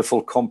a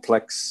wonderful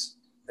complex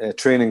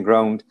training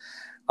ground.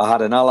 I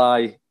had an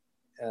ally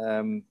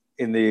in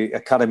the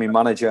academy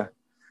manager,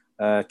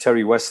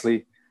 Terry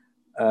Wesley.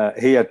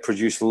 he had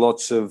produced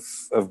lots of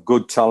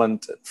good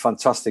talent,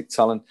 fantastic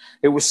talent.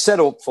 It was set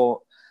up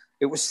for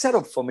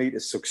me to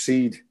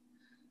succeed.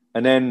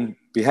 And then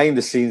behind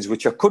the scenes,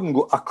 which I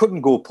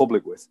couldn't go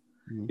public with,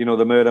 you know,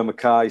 the Murdo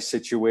Mackay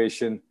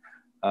situation,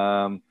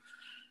 the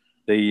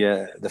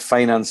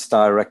finance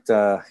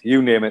director,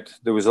 you name it.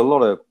 There was a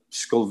lot of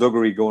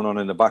skullduggery going on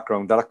in the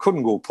background that I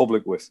couldn't go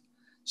public with.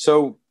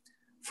 So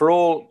for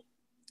all,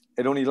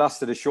 it only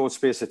lasted a short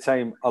space of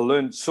time. I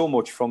learned so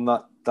much from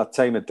that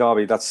time at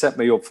Derby that set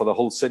me up for the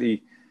Hull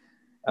City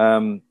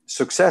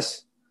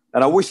success.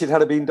 And I wish it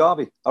had been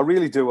Derby. I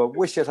really do. I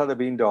wish it had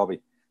been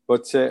Derby.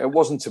 But it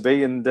wasn't to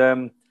be. And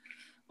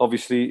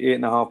obviously,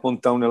 8.5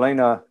 months down the line,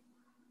 I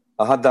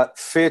had that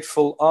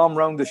fateful arm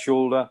round the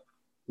shoulder,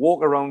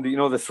 walk around, you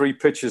know, the 3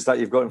 pitches that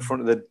you've got in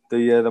front of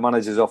the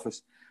manager's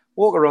office.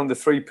 Walk around the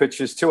 3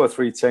 pitches 2 or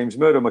 3 times,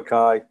 Murdo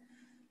Mackay,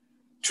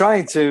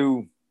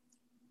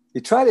 he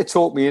tried to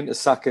talk me into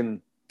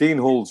sacking Dean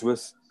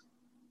Holdsworth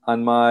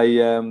and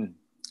my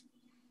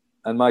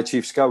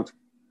chief scout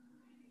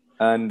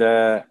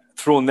and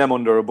throwing them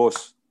under a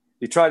bus.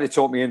 He tried to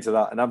talk me into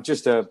that. And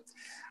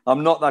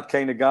I'm not that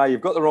kind of guy.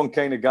 You've got the wrong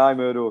kind of guy,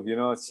 Murdo. You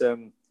know,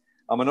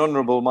 I'm an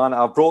honourable man.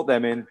 I've brought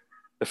them in.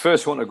 The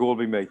first one to go will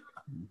be me.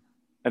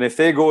 And if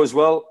they go as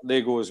well,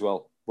 they go as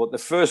well. But the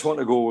first one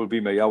to go will be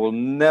me. I will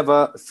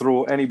never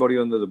throw anybody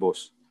under the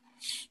bus.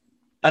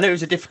 I know it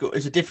was a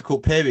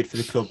difficult period for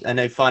the club, I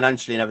know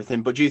financially and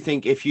everything, but do you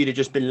think if you'd have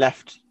just been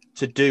left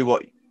to do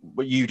what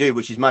you do,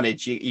 which is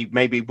manage, you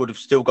maybe would have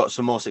still got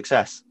some more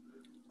success?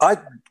 I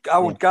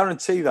would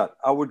guarantee that.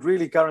 I would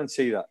really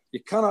guarantee that. You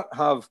cannot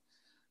have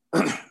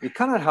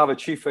a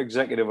chief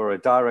executive or a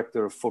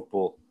director of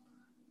football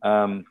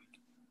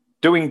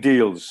doing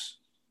deals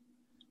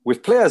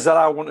with players that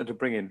I wanted to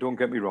bring in. Don't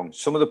get me wrong.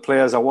 Some of the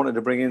players I wanted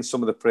to bring in,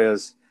 some of the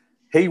players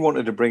he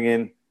wanted to bring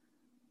in.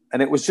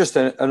 And it was just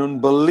an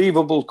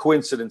unbelievable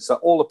coincidence that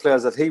all the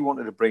players that he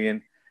wanted to bring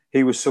in,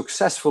 he was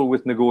successful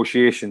with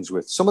negotiations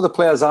with. Some of the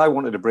players I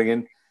wanted to bring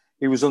in,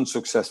 he was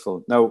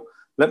unsuccessful. Now,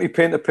 let me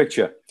paint a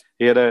picture.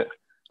 He had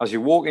as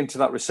you walk into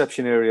that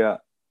reception area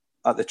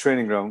at the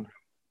training ground,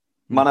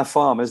 Manor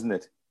Farm, isn't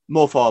it?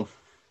 Moor Farm,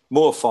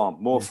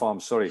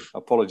 sorry,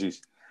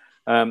 apologies.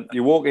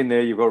 You walk in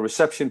there, you've got a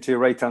reception to your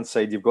right-hand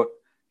side, you've got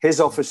his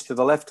office to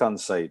the left-hand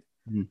side,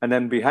 and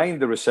then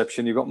behind the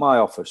reception, you've got my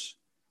office.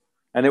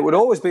 And it would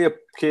always be a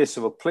case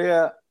of a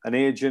player, an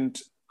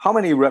agent, how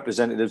many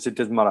representatives, it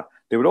doesn't matter.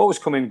 They would always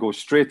come in, go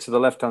straight to the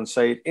left-hand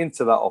side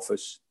into that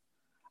office.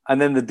 And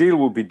then the deal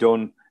would be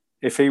done.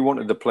 If he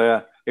wanted the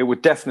player, it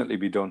would definitely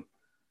be done.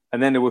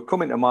 And then they would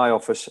come into my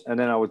office and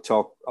then I would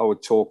talk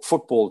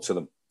football to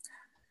them.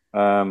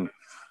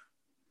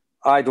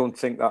 I don't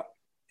think that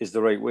is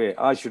the right way.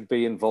 I should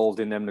be involved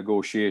in them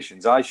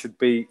negotiations. I should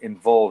be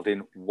involved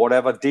in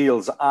whatever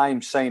deals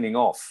I'm signing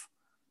off,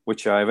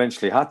 which I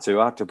eventually had to.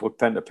 I had to put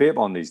pen to paper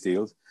on these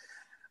deals.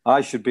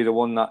 I should be the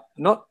one that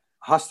not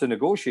has to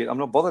negotiate. I'm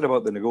not bothered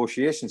about the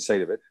negotiation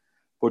side of it,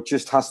 but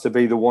just has to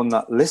be the one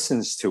that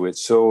listens to it.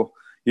 So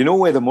you know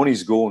where the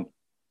money's going.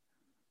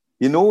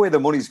 You know where the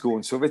money's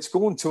going. So if it's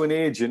going to an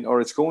agent or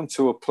it's going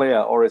to a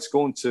player or it's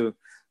going to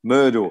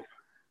Murdo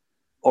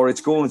or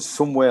it's going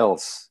somewhere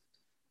else,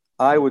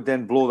 I would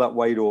then blow that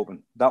wide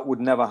open. That would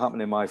never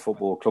happen in my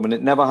football club. And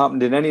it never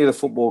happened in any of the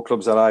football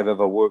clubs that I've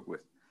ever worked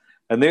with.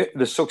 And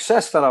the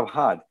success that I've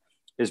had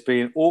is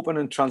being open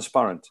and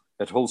transparent.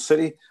 At Hull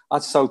City,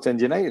 at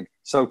Southend United.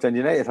 Southend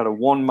United had a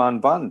one-man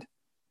band.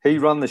 He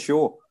ran the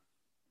show.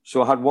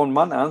 So I had one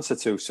man to answer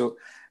to. So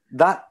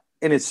that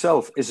in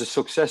itself is a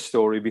success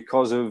story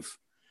because of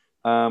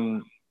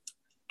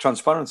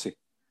transparency.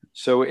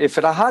 So if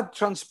it had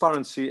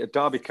transparency at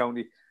Derby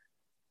County,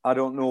 I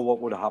don't know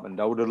what would have happened.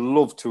 I would have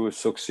loved to have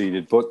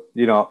succeeded. But,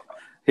 you know,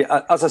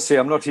 as I say,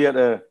 I'm not here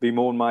to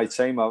bemoan my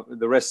time.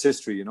 The rest's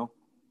history, you know.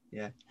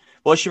 Yeah.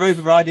 What's your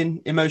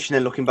overriding emotion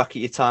then looking back at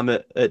your time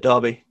at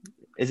Derby?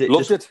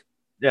 Loved it.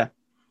 Yeah.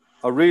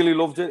 I really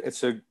loved it.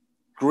 It's a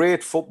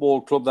great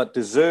football club that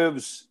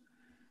deserves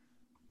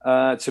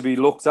to be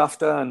looked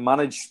after and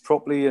managed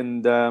properly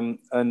and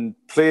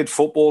played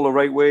football the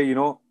right way, you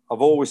know.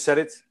 I've always said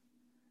it.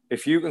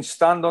 If you can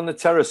stand on the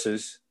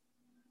terraces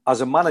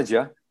as a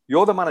manager,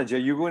 you're the manager,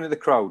 you go into the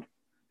crowd.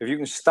 If you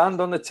can stand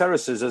on the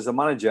terraces as a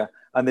manager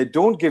and they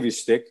don't give you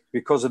stick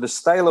because of the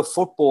style of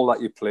football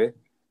that you play,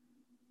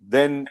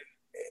 then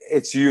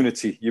it's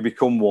unity. You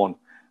become one.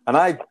 And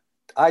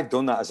I've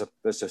done that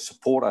as a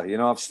supporter. You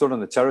know, I've stood on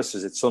the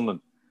terraces at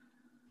Sunderland.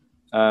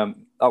 That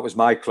was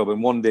my club.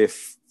 And one day,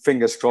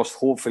 fingers crossed,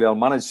 hopefully I'll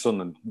manage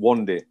Sunderland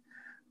one day.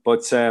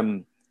 But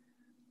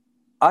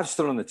I've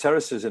stood on the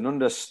terraces and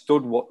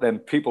understood what them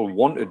people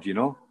wanted, you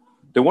know.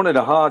 They wanted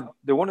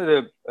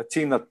a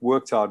team that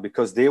worked hard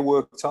because they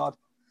worked hard.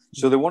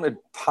 So they wanted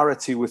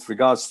parity with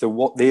regards to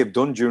what they have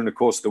done during the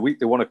course of the week.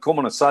 They want to come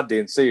on a Saturday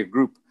and see a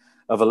group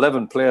of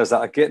 11 players that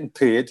are getting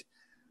paid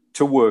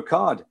to work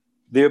hard.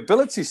 The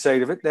ability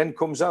side of it then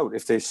comes out.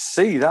 If they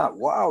see that,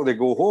 wow, they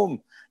go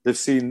home. They've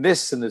seen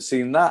this and they've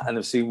seen that and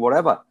they've seen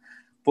whatever.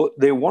 But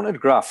they wanted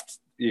graft.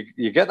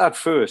 You get that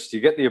first. You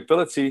get the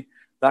ability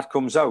that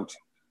comes out.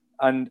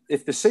 And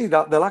if they see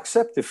that, they'll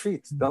accept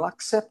defeat. They'll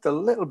accept a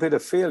little bit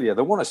of failure.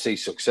 They want to see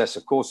success,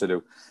 of course they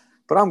do.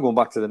 But I'm going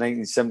back to the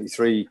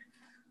 1973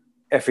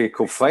 FA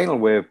Cup final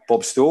where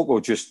Bob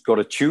Stokoe just got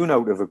a tune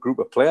out of a group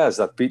of players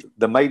that beat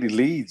the mighty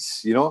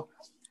Leeds, you know.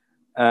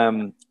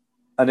 And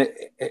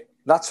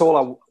that's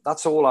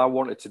all I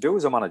wanted to do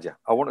as a manager.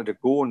 I wanted to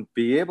go and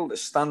be able to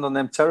stand on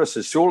them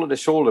terraces, shoulder to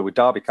shoulder with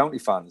Derby County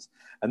fans,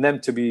 and them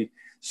to be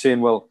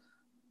saying, well,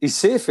 he's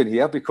safe in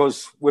here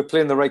because we're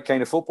playing the right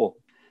kind of football.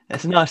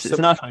 It's nice way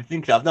to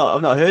think. I've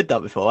not heard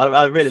that before.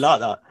 I really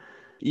like that.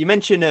 You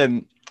mentioned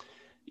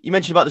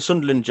about the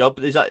Sunderland job.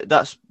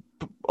 That's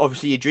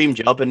obviously your dream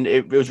job, and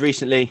it was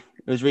recently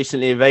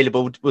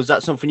available. Was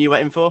that something you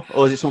went in for,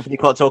 or is it something you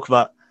can't talk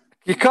about?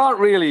 You can't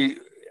really.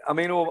 I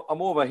mean,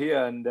 I'm over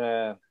here,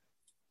 and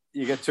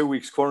you get 2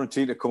 weeks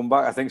quarantine to come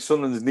back. I think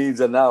Sunderland's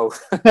needs are now.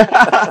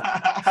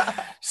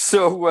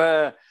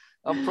 So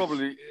I'm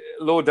probably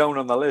low down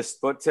on the list.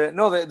 But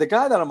no, the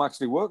guy that I'm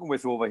actually working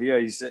with over here,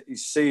 he's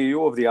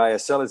CEO of the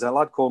ISL, is a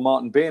lad called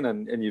Martin Bain,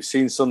 and you've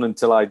seen Sunderland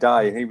Till I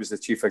Die, and he was the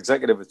chief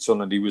executive at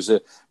Sunderland. He was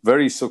a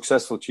very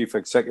successful chief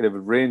executive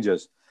at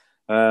Rangers.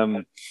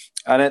 And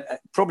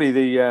probably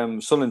the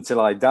Sunderland Till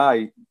I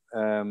Die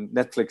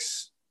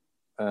Netflix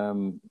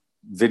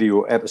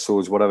video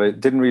episodes, whatever,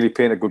 it didn't really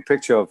paint a good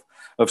picture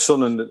of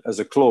Sunderland as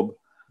a club,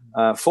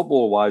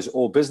 football-wise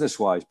or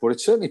business-wise, but it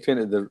certainly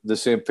painted the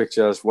same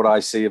picture as what I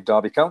see of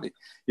Derby County.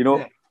 You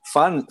know,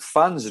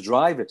 fans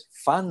drive it.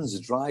 Fans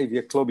drive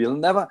your club.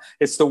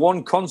 It's the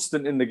one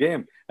constant in the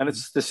game, and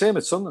it's the same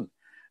at Sunderland.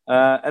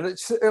 And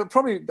it'll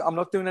probably, I'm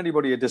not doing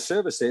anybody a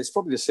disservice here, it's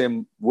probably the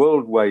same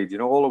worldwide, you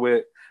know, all the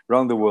way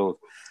around the world.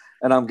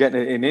 And I'm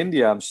getting it in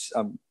India,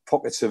 I'm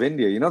pockets of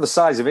India, you know, the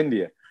size of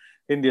India.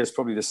 India is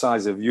probably the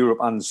size of Europe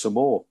and some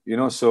more, you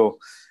know. So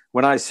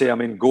when I say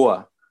I'm in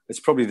Goa, it's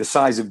probably the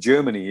size of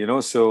Germany, you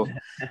know. So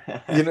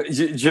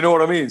you know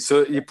what I mean.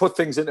 So you put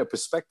things into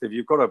perspective.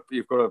 You've got a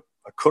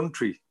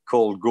country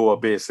called Goa,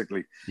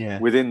 basically,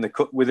 within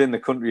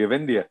the country of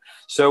India.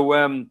 So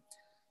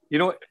you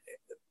know,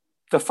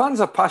 the fans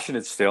are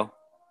passionate still,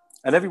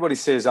 and everybody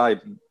says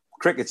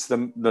cricket's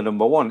the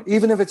number one,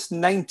 even if it's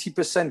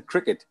 90%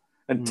 cricket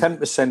and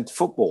 10%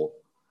 football.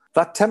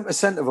 That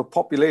 10% of a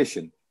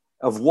population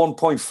of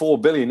 1.4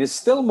 billion is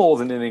still more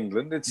than in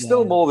England. It's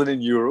still more than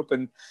in Europe.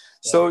 And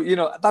so, you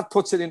know, that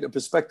puts it into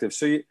perspective.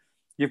 So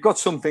you've got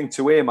something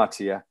to aim at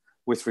here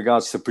with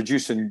regards to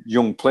producing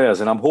young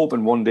players. And I'm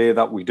hoping one day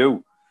that we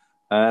do.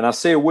 And I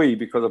say we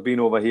because I've been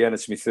over here and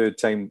it's my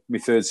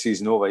third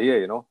season over here,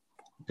 you know.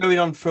 Going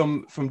on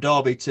from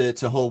Derby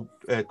to Hull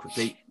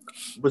quickly,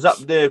 was that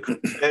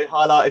the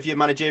highlight of your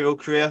managerial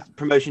career,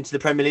 promotion to the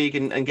Premier League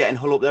and getting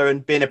Hull up there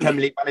and being a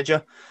Premier League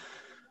manager?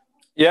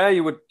 Yeah,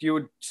 you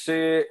would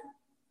say...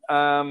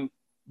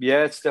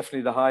 it's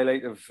definitely the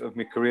highlight of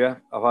my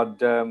career. I've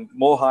had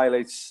more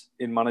highlights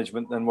in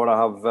management than what I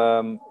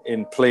have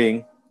in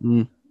playing,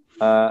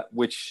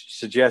 which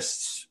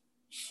suggests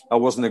I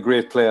wasn't a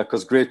great player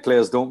because great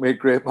players don't make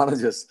great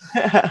managers.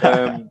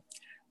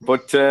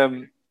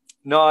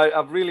 No,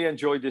 I've really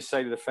enjoyed this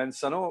side of the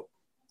fence. I know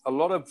a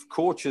lot of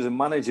coaches and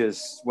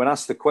managers, when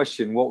asked the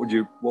question, what would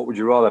you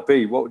rather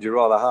be? What would you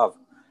rather have?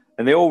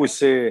 And they always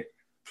say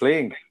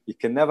playing. You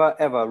can never,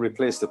 ever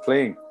replace the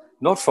playing.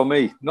 Not for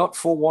me, not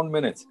for 1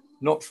 minute,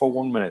 not for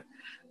 1 minute.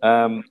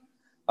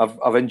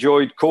 I've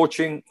enjoyed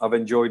coaching, I've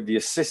enjoyed the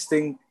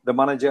assisting the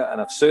manager, and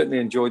I've certainly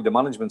enjoyed the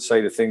management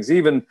side of things.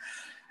 Even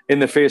in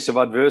the face of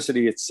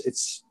adversity,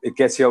 it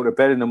gets you out of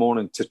bed in the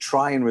morning to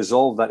try and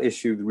resolve that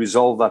issue,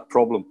 resolve that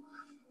problem.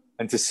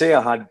 And to say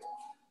I had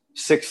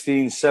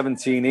 16,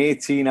 17,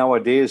 18-hour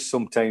days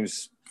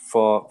sometimes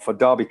for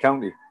Derby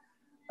County,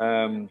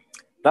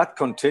 that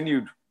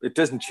continued. It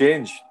doesn't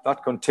change.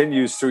 That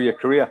continues through your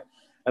career.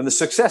 And the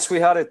success we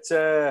had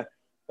at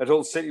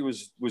Hull City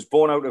was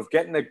born out of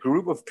getting a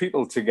group of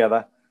people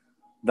together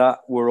that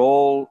were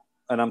all,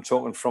 and I'm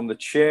talking from the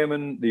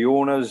chairman, the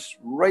owners,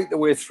 right the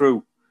way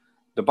through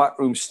the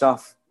backroom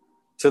staff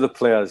to the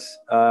players,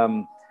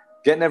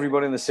 getting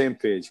everybody on the same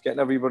page, getting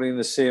everybody in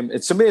the same...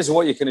 It's amazing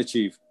what you can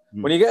achieve.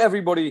 When you get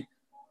everybody,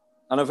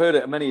 and I've heard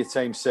it many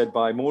times said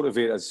by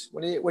motivators,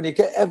 when you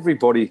get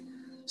everybody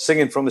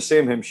singing from the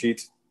same hymn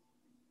sheet,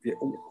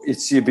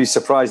 you'd be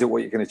surprised at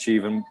what you can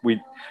achieve. And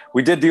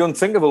we did the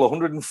unthinkable,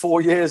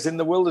 104 years in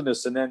the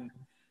wilderness and then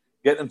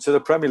get them to the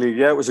Premier League.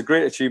 Yeah, it was a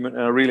great achievement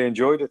and I really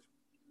enjoyed it.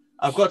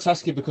 I've got to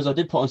ask you, because I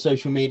did put on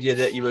social media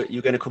that you were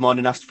going to come on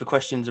and ask for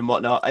questions and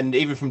whatnot. And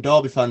even from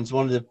Derby fans,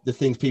 one of the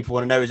things people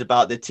want to know is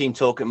about the team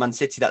talk at Man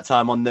City that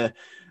time on the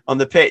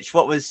pitch.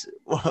 How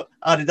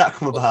did that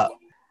come about?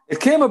 It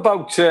came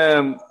about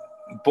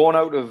born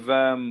out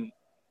of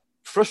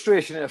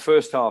frustration in the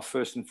first half,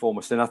 first and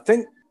foremost. And I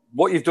think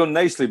what you've done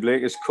nicely,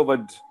 Blake, is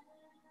covered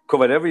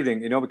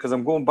everything, you know, because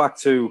I'm going back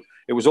to,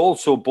 it was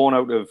also born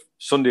out of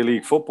Sunday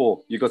League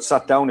football. You got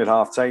sat down at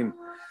half time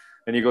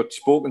and you got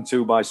spoken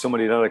to by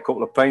somebody that had a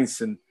couple of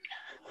pints and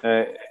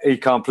he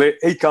can't play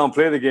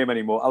the game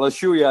anymore. I'll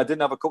assure you I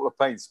didn't have a couple of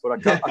pints, but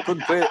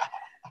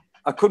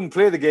I couldn't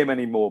play the game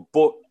anymore.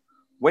 But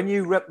when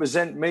you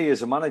represent me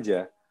as a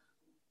manager,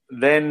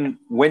 then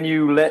when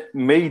you let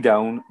me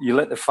down, you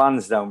let the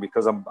fans down,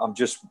 because I'm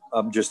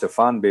just a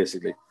fan,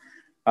 basically.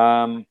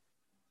 And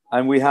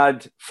we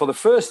had, for the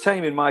first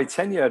time in my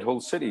tenure at Hull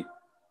City,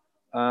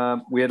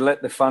 we had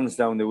let the fans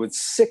down. There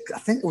was I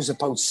think it was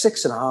about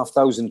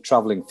 6,500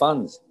 travelling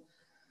fans.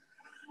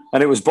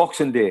 And it was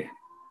Boxing Day.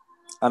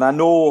 And I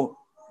know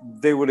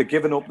they would have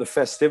given up the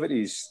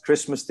festivities.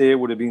 Christmas Day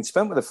would have been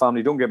spent with the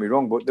family, don't get me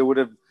wrong, but they would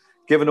have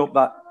given up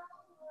that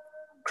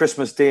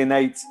Christmas Day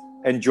night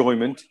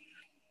enjoyment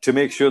to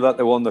make sure that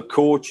they were on the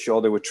coach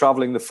or they were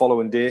travelling the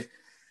following day.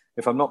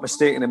 If I'm not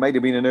mistaken, it might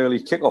have been an early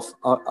kickoff.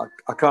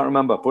 I can't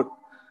remember, but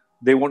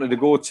they wanted to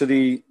go to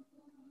the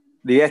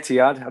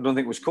Etihad. I don't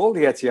think it was called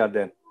the Etihad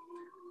then.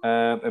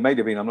 It might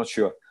have been, I'm not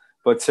sure.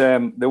 But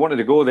they wanted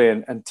to go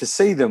there and to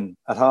see them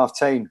at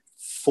half-time,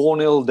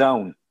 4-0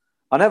 down.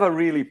 I never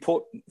really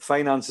put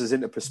finances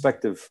into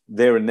perspective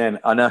there and then,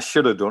 and I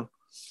should have done.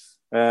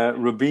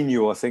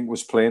 Robinho, I think,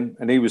 was playing,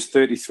 and he was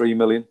 33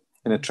 million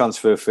in a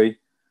transfer fee.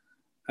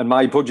 And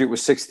my budget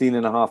was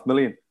 16.5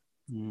 million.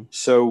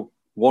 So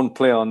one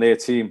player on their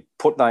team,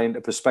 put that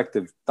into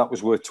perspective, that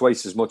was worth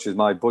twice as much as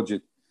my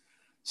budget.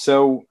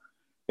 So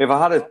if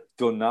I had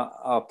done that,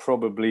 I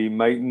probably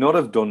might not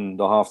have done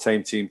the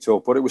halftime team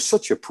talk, but it was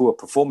such a poor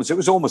performance. It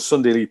was almost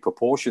Sunday League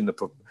proportion,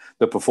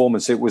 the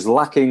performance. It was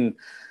lacking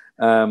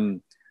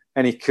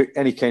any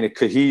kind of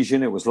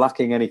cohesion. It was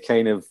lacking any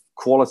kind of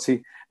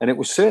quality. And it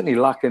was certainly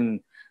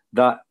lacking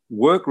that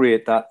work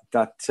rate, that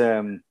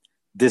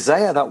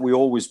desire that we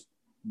always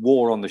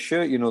wore on the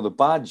shirt, you know, the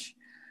badge.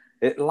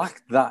 It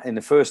lacked that in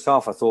the first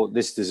half. I thought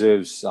this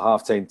deserves a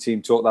halftime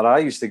team talk that I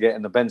used to get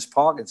in the Benz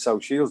Park in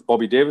South Shields.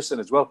 Bobby Davison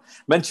as well.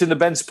 Mention the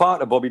Benz Park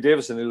to Bobby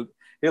Davison.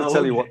 He'll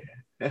tell you what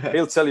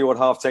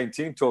halftime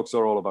team talks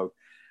are all about.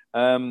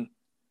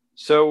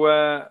 So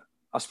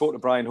I spoke to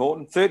Brian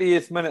Horton.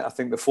 30th minute, I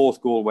think the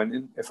fourth goal went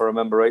in, if I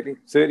remember rightly.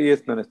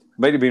 30th minute.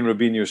 Might have been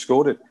Robinho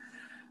scored it.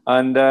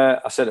 And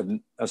I said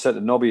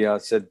to Nobby, I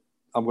said,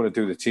 I'm going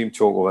to do the team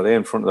talk over there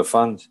in front of the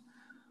fans.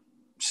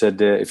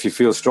 Said, if you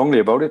feel strongly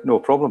about it, no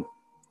problem.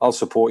 I'll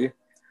support you.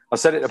 I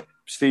said it to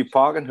Steve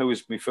Parkin, who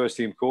was my first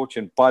team coach.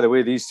 And by the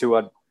way, these two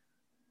had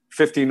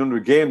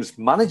 1,500 games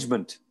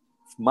management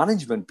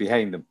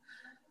behind them.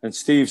 And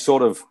Steve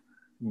sort of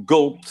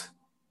gulped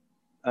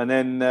and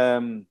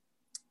then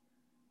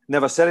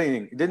never said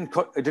anything. He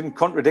didn't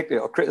contradict it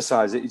or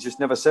criticize it. He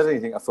just never said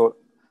anything. I thought,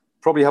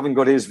 probably haven't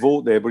got his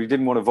vote there, but he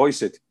didn't want to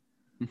voice it.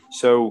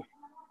 So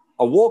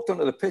I walked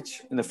onto the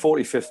pitch in the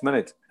 45th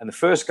minute. And the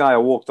first guy I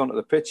walked onto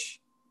the pitch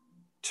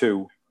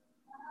to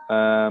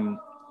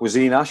was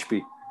Ian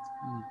Ashby,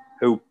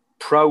 who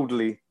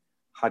proudly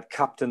had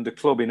captained the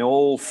club in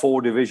all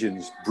 4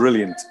 divisions.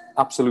 Brilliant,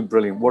 absolute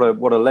brilliant.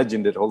 What a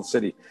legend at Hull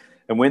City.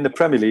 And we're in the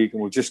Premier League,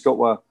 and we've just got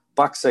our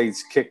backsides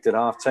kicked at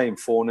half-time,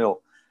 4-0.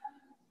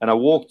 And I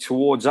walked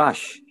towards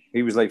Ash.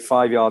 He was like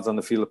 5 yards on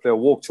the field of play. I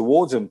walked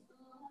towards him,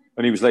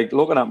 and he was like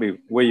looking at me,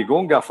 "Where you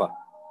going, Gaffer?"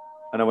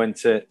 And I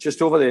went,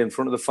 just over there in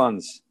front of the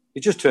fans. He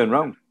just turned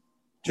round.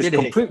 Just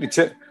completely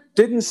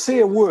didn't say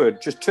a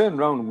word, just turned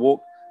around and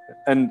walked.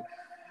 And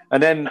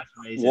then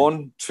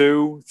 1,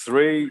 2,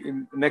 3.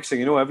 Next thing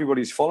you know,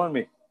 everybody's following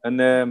me.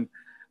 And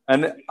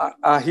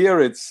I hear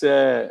it's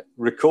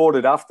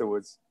recorded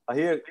afterwards. I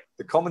hear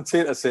the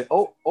commentator say,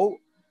 oh,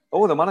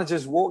 the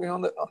manager's walking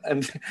on the...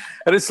 And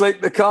it's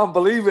like, they can't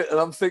believe it. And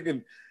I'm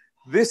thinking,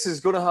 this is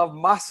going to have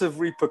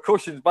massive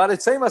repercussions. By the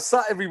time I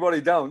sat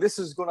everybody down, this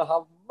is going to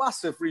have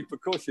massive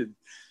repercussions.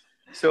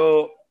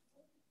 So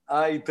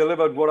I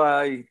delivered what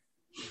I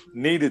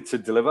needed to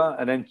deliver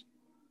and then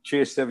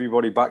chased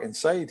everybody back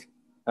inside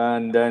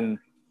and then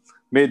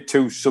made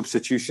 2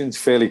 substitutions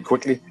fairly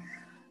quickly.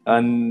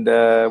 And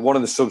one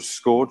of the subs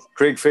scored,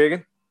 Craig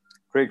Fagan,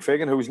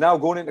 who's now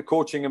going into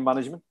coaching and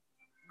management.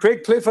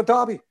 Craig played for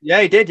Derby.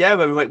 Yeah, he did. Yeah,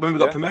 when we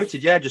got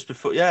promoted. Yeah, just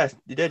before. Yeah,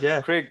 he did.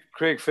 Yeah. Craig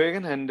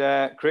Fagan,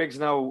 and Craig's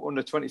now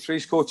under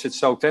 23s coach at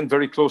Southend.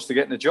 Very close to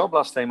getting a job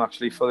last time,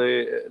 actually, for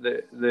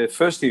the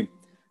first team.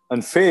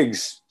 And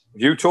Fags,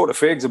 you talked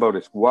to Fags about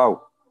it.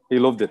 Wow, he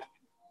loved it.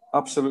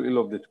 Absolutely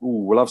loved it.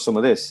 Ooh, we'll have some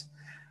of this.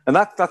 And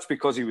that's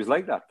because he was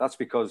like that. That's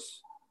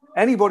because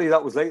anybody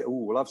that was like,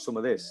 ooh, we'll have some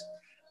of this,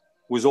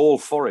 was all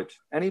for it.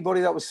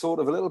 Anybody that was sort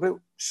of a little bit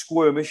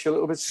squirmish, a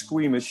little bit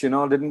squeamish,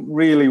 didn't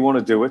really want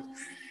to do it.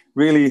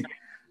 Really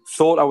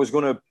thought I was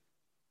going to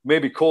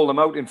maybe call them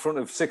out in front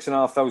of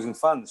 6,500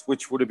 fans,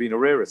 which would have been a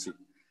rarity.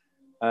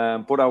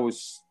 But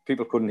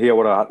people couldn't hear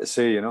what I had to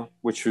say,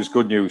 which was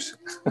good news.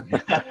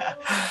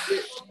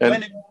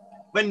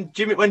 When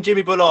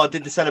Jimmy Bullard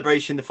did the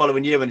celebration the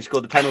following year when he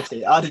scored the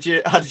penalty, how did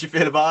you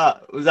feel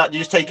about that? Did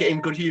you just take it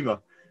in good humour?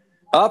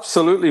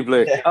 Absolutely,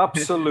 Blake. Yeah.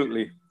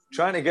 Absolutely.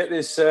 Trying to get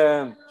this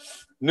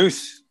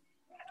noose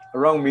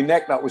around my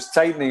neck that was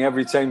tightening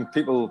every time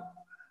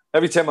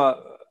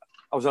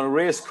I was on a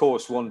race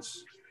course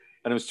once,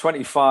 and it was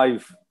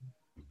 25.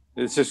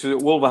 It's just at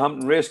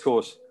Wolverhampton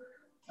racecourse,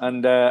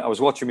 and I was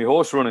watching my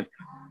horse running,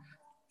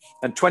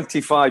 and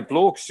 25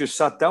 blokes just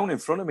sat down in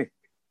front of me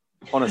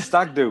on a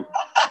stag do,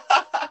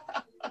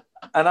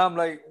 and I'm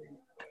like,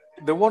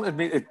 they wanted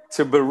me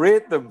to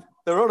berate them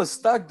they're on a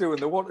stag do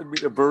and they wanted me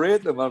to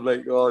berate them. I'm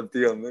like, oh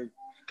dear me.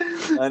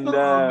 And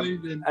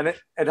and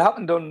it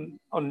happened on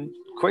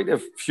quite a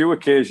few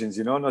occasions,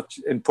 you know, not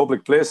in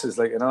public places,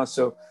 like, you know.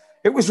 So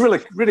it was really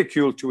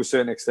ridiculed to a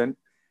certain extent.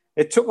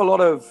 It took a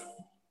lot of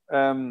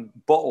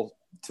bottle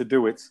to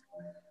do it.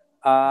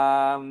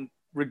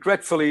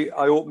 Regretfully,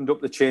 I opened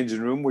up the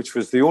changing room, which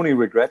was the only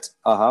regret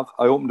I have.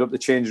 I opened up the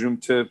changing room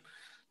to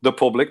the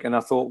public, and I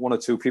thought one or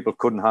two people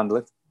couldn't handle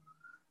it.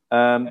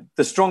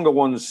 The stronger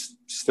ones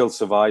still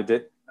survived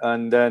it,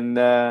 and then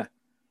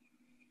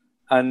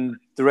and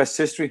the rest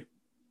history.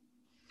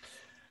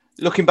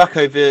 Looking back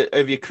over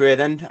your career,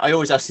 then I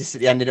always ask this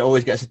at the end, and it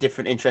always gets a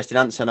different, interesting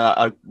answer, and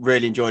I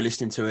really enjoy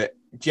listening to it.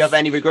 Do you have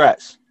any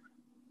regrets?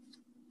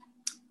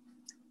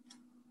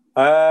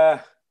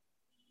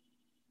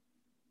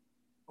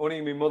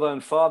 Only my mother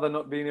and father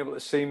not being able to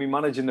see me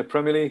managing the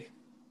Premier League,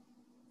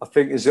 I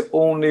think, is the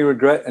only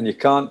regret, and you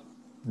can't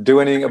do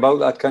anything about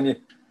that, can you?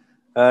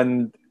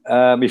 And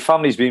my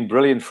family's been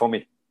brilliant for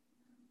me,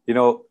 you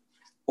know,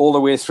 all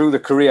the way through the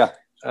career.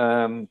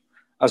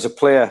 As a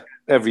player,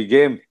 every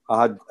game,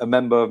 I had a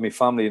member of my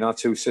family, you know,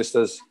 2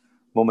 sisters,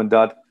 mum and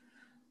dad.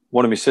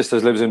 One of my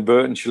sisters lives in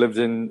Burton.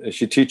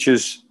 She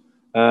teaches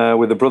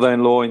with a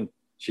brother-in-law, and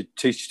she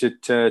teaches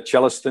at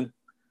Chellaston.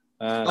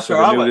 That's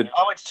where I went.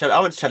 I went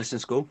to Chellaston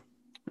School.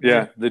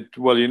 Yeah.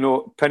 Well, you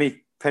know,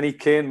 Penny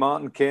Kane,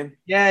 Martin Kane.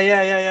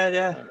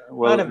 Yeah.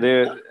 Well,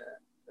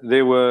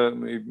 they were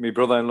my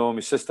brother-in-law and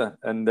my sister.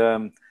 And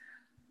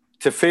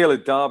to fail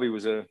at Derby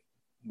was a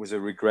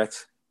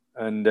regret.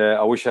 And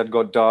I wish I'd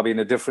got Derby in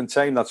a different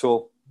time, that's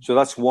all. So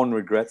that's one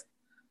regret.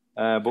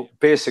 But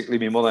basically,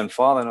 my mother and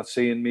father not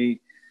seeing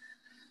me,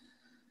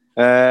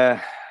 the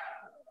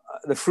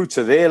fruits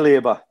of their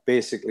labour,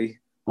 basically,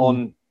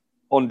 on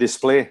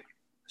display.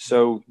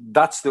 So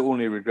that's the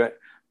only regret.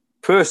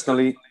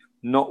 Personally,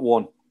 not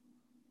one.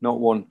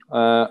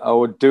 I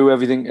would do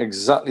everything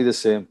exactly the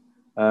same.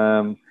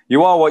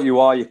 You are what you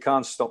are. You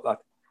can't stop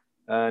that.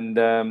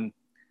 And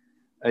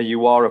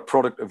you are a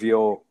product of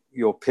your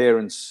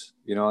parents,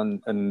 you know,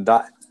 and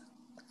that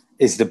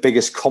is the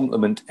biggest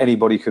compliment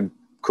anybody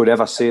could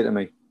ever say to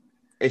me.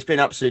 It's been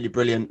absolutely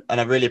brilliant, and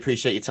I really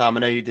appreciate your time. I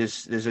know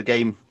there's a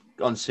game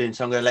on soon,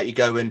 so I'm going to let you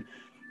go. And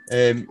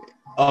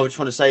I just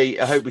want to say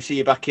I hope we see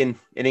you back in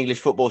English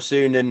football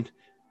soon, and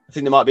I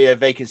think there might be a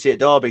vacancy at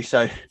Derby.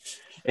 So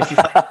if you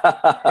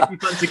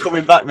fancy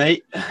coming back,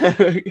 mate.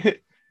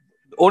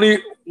 Only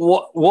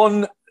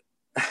one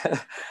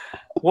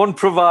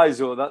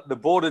proviso, that the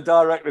board of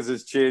directors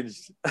has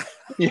changed.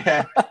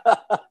 Yeah,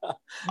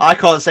 I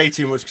can't say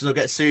too much because I'll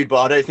get sued,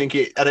 but I don't think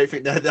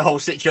the whole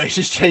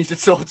situation's changed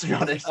at all, to be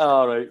honest.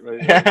 All right.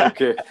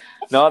 Okay.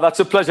 No, that's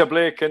a pleasure,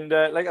 Blake. And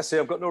like I say,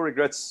 I've got no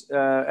regrets.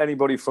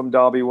 Anybody from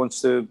Derby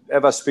wants to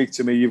ever speak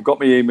to me, you've got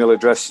my email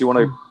address. You want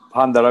to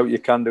hand that out, you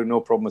can do, no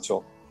problem at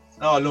all.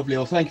 Oh, lovely.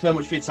 Well, thank you very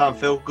much for your time,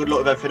 Phil. Good luck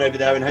with everything over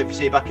there, and hope to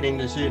see you back in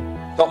England soon.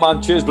 Top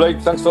man. Cheers, Blake.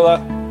 Thanks for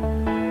that.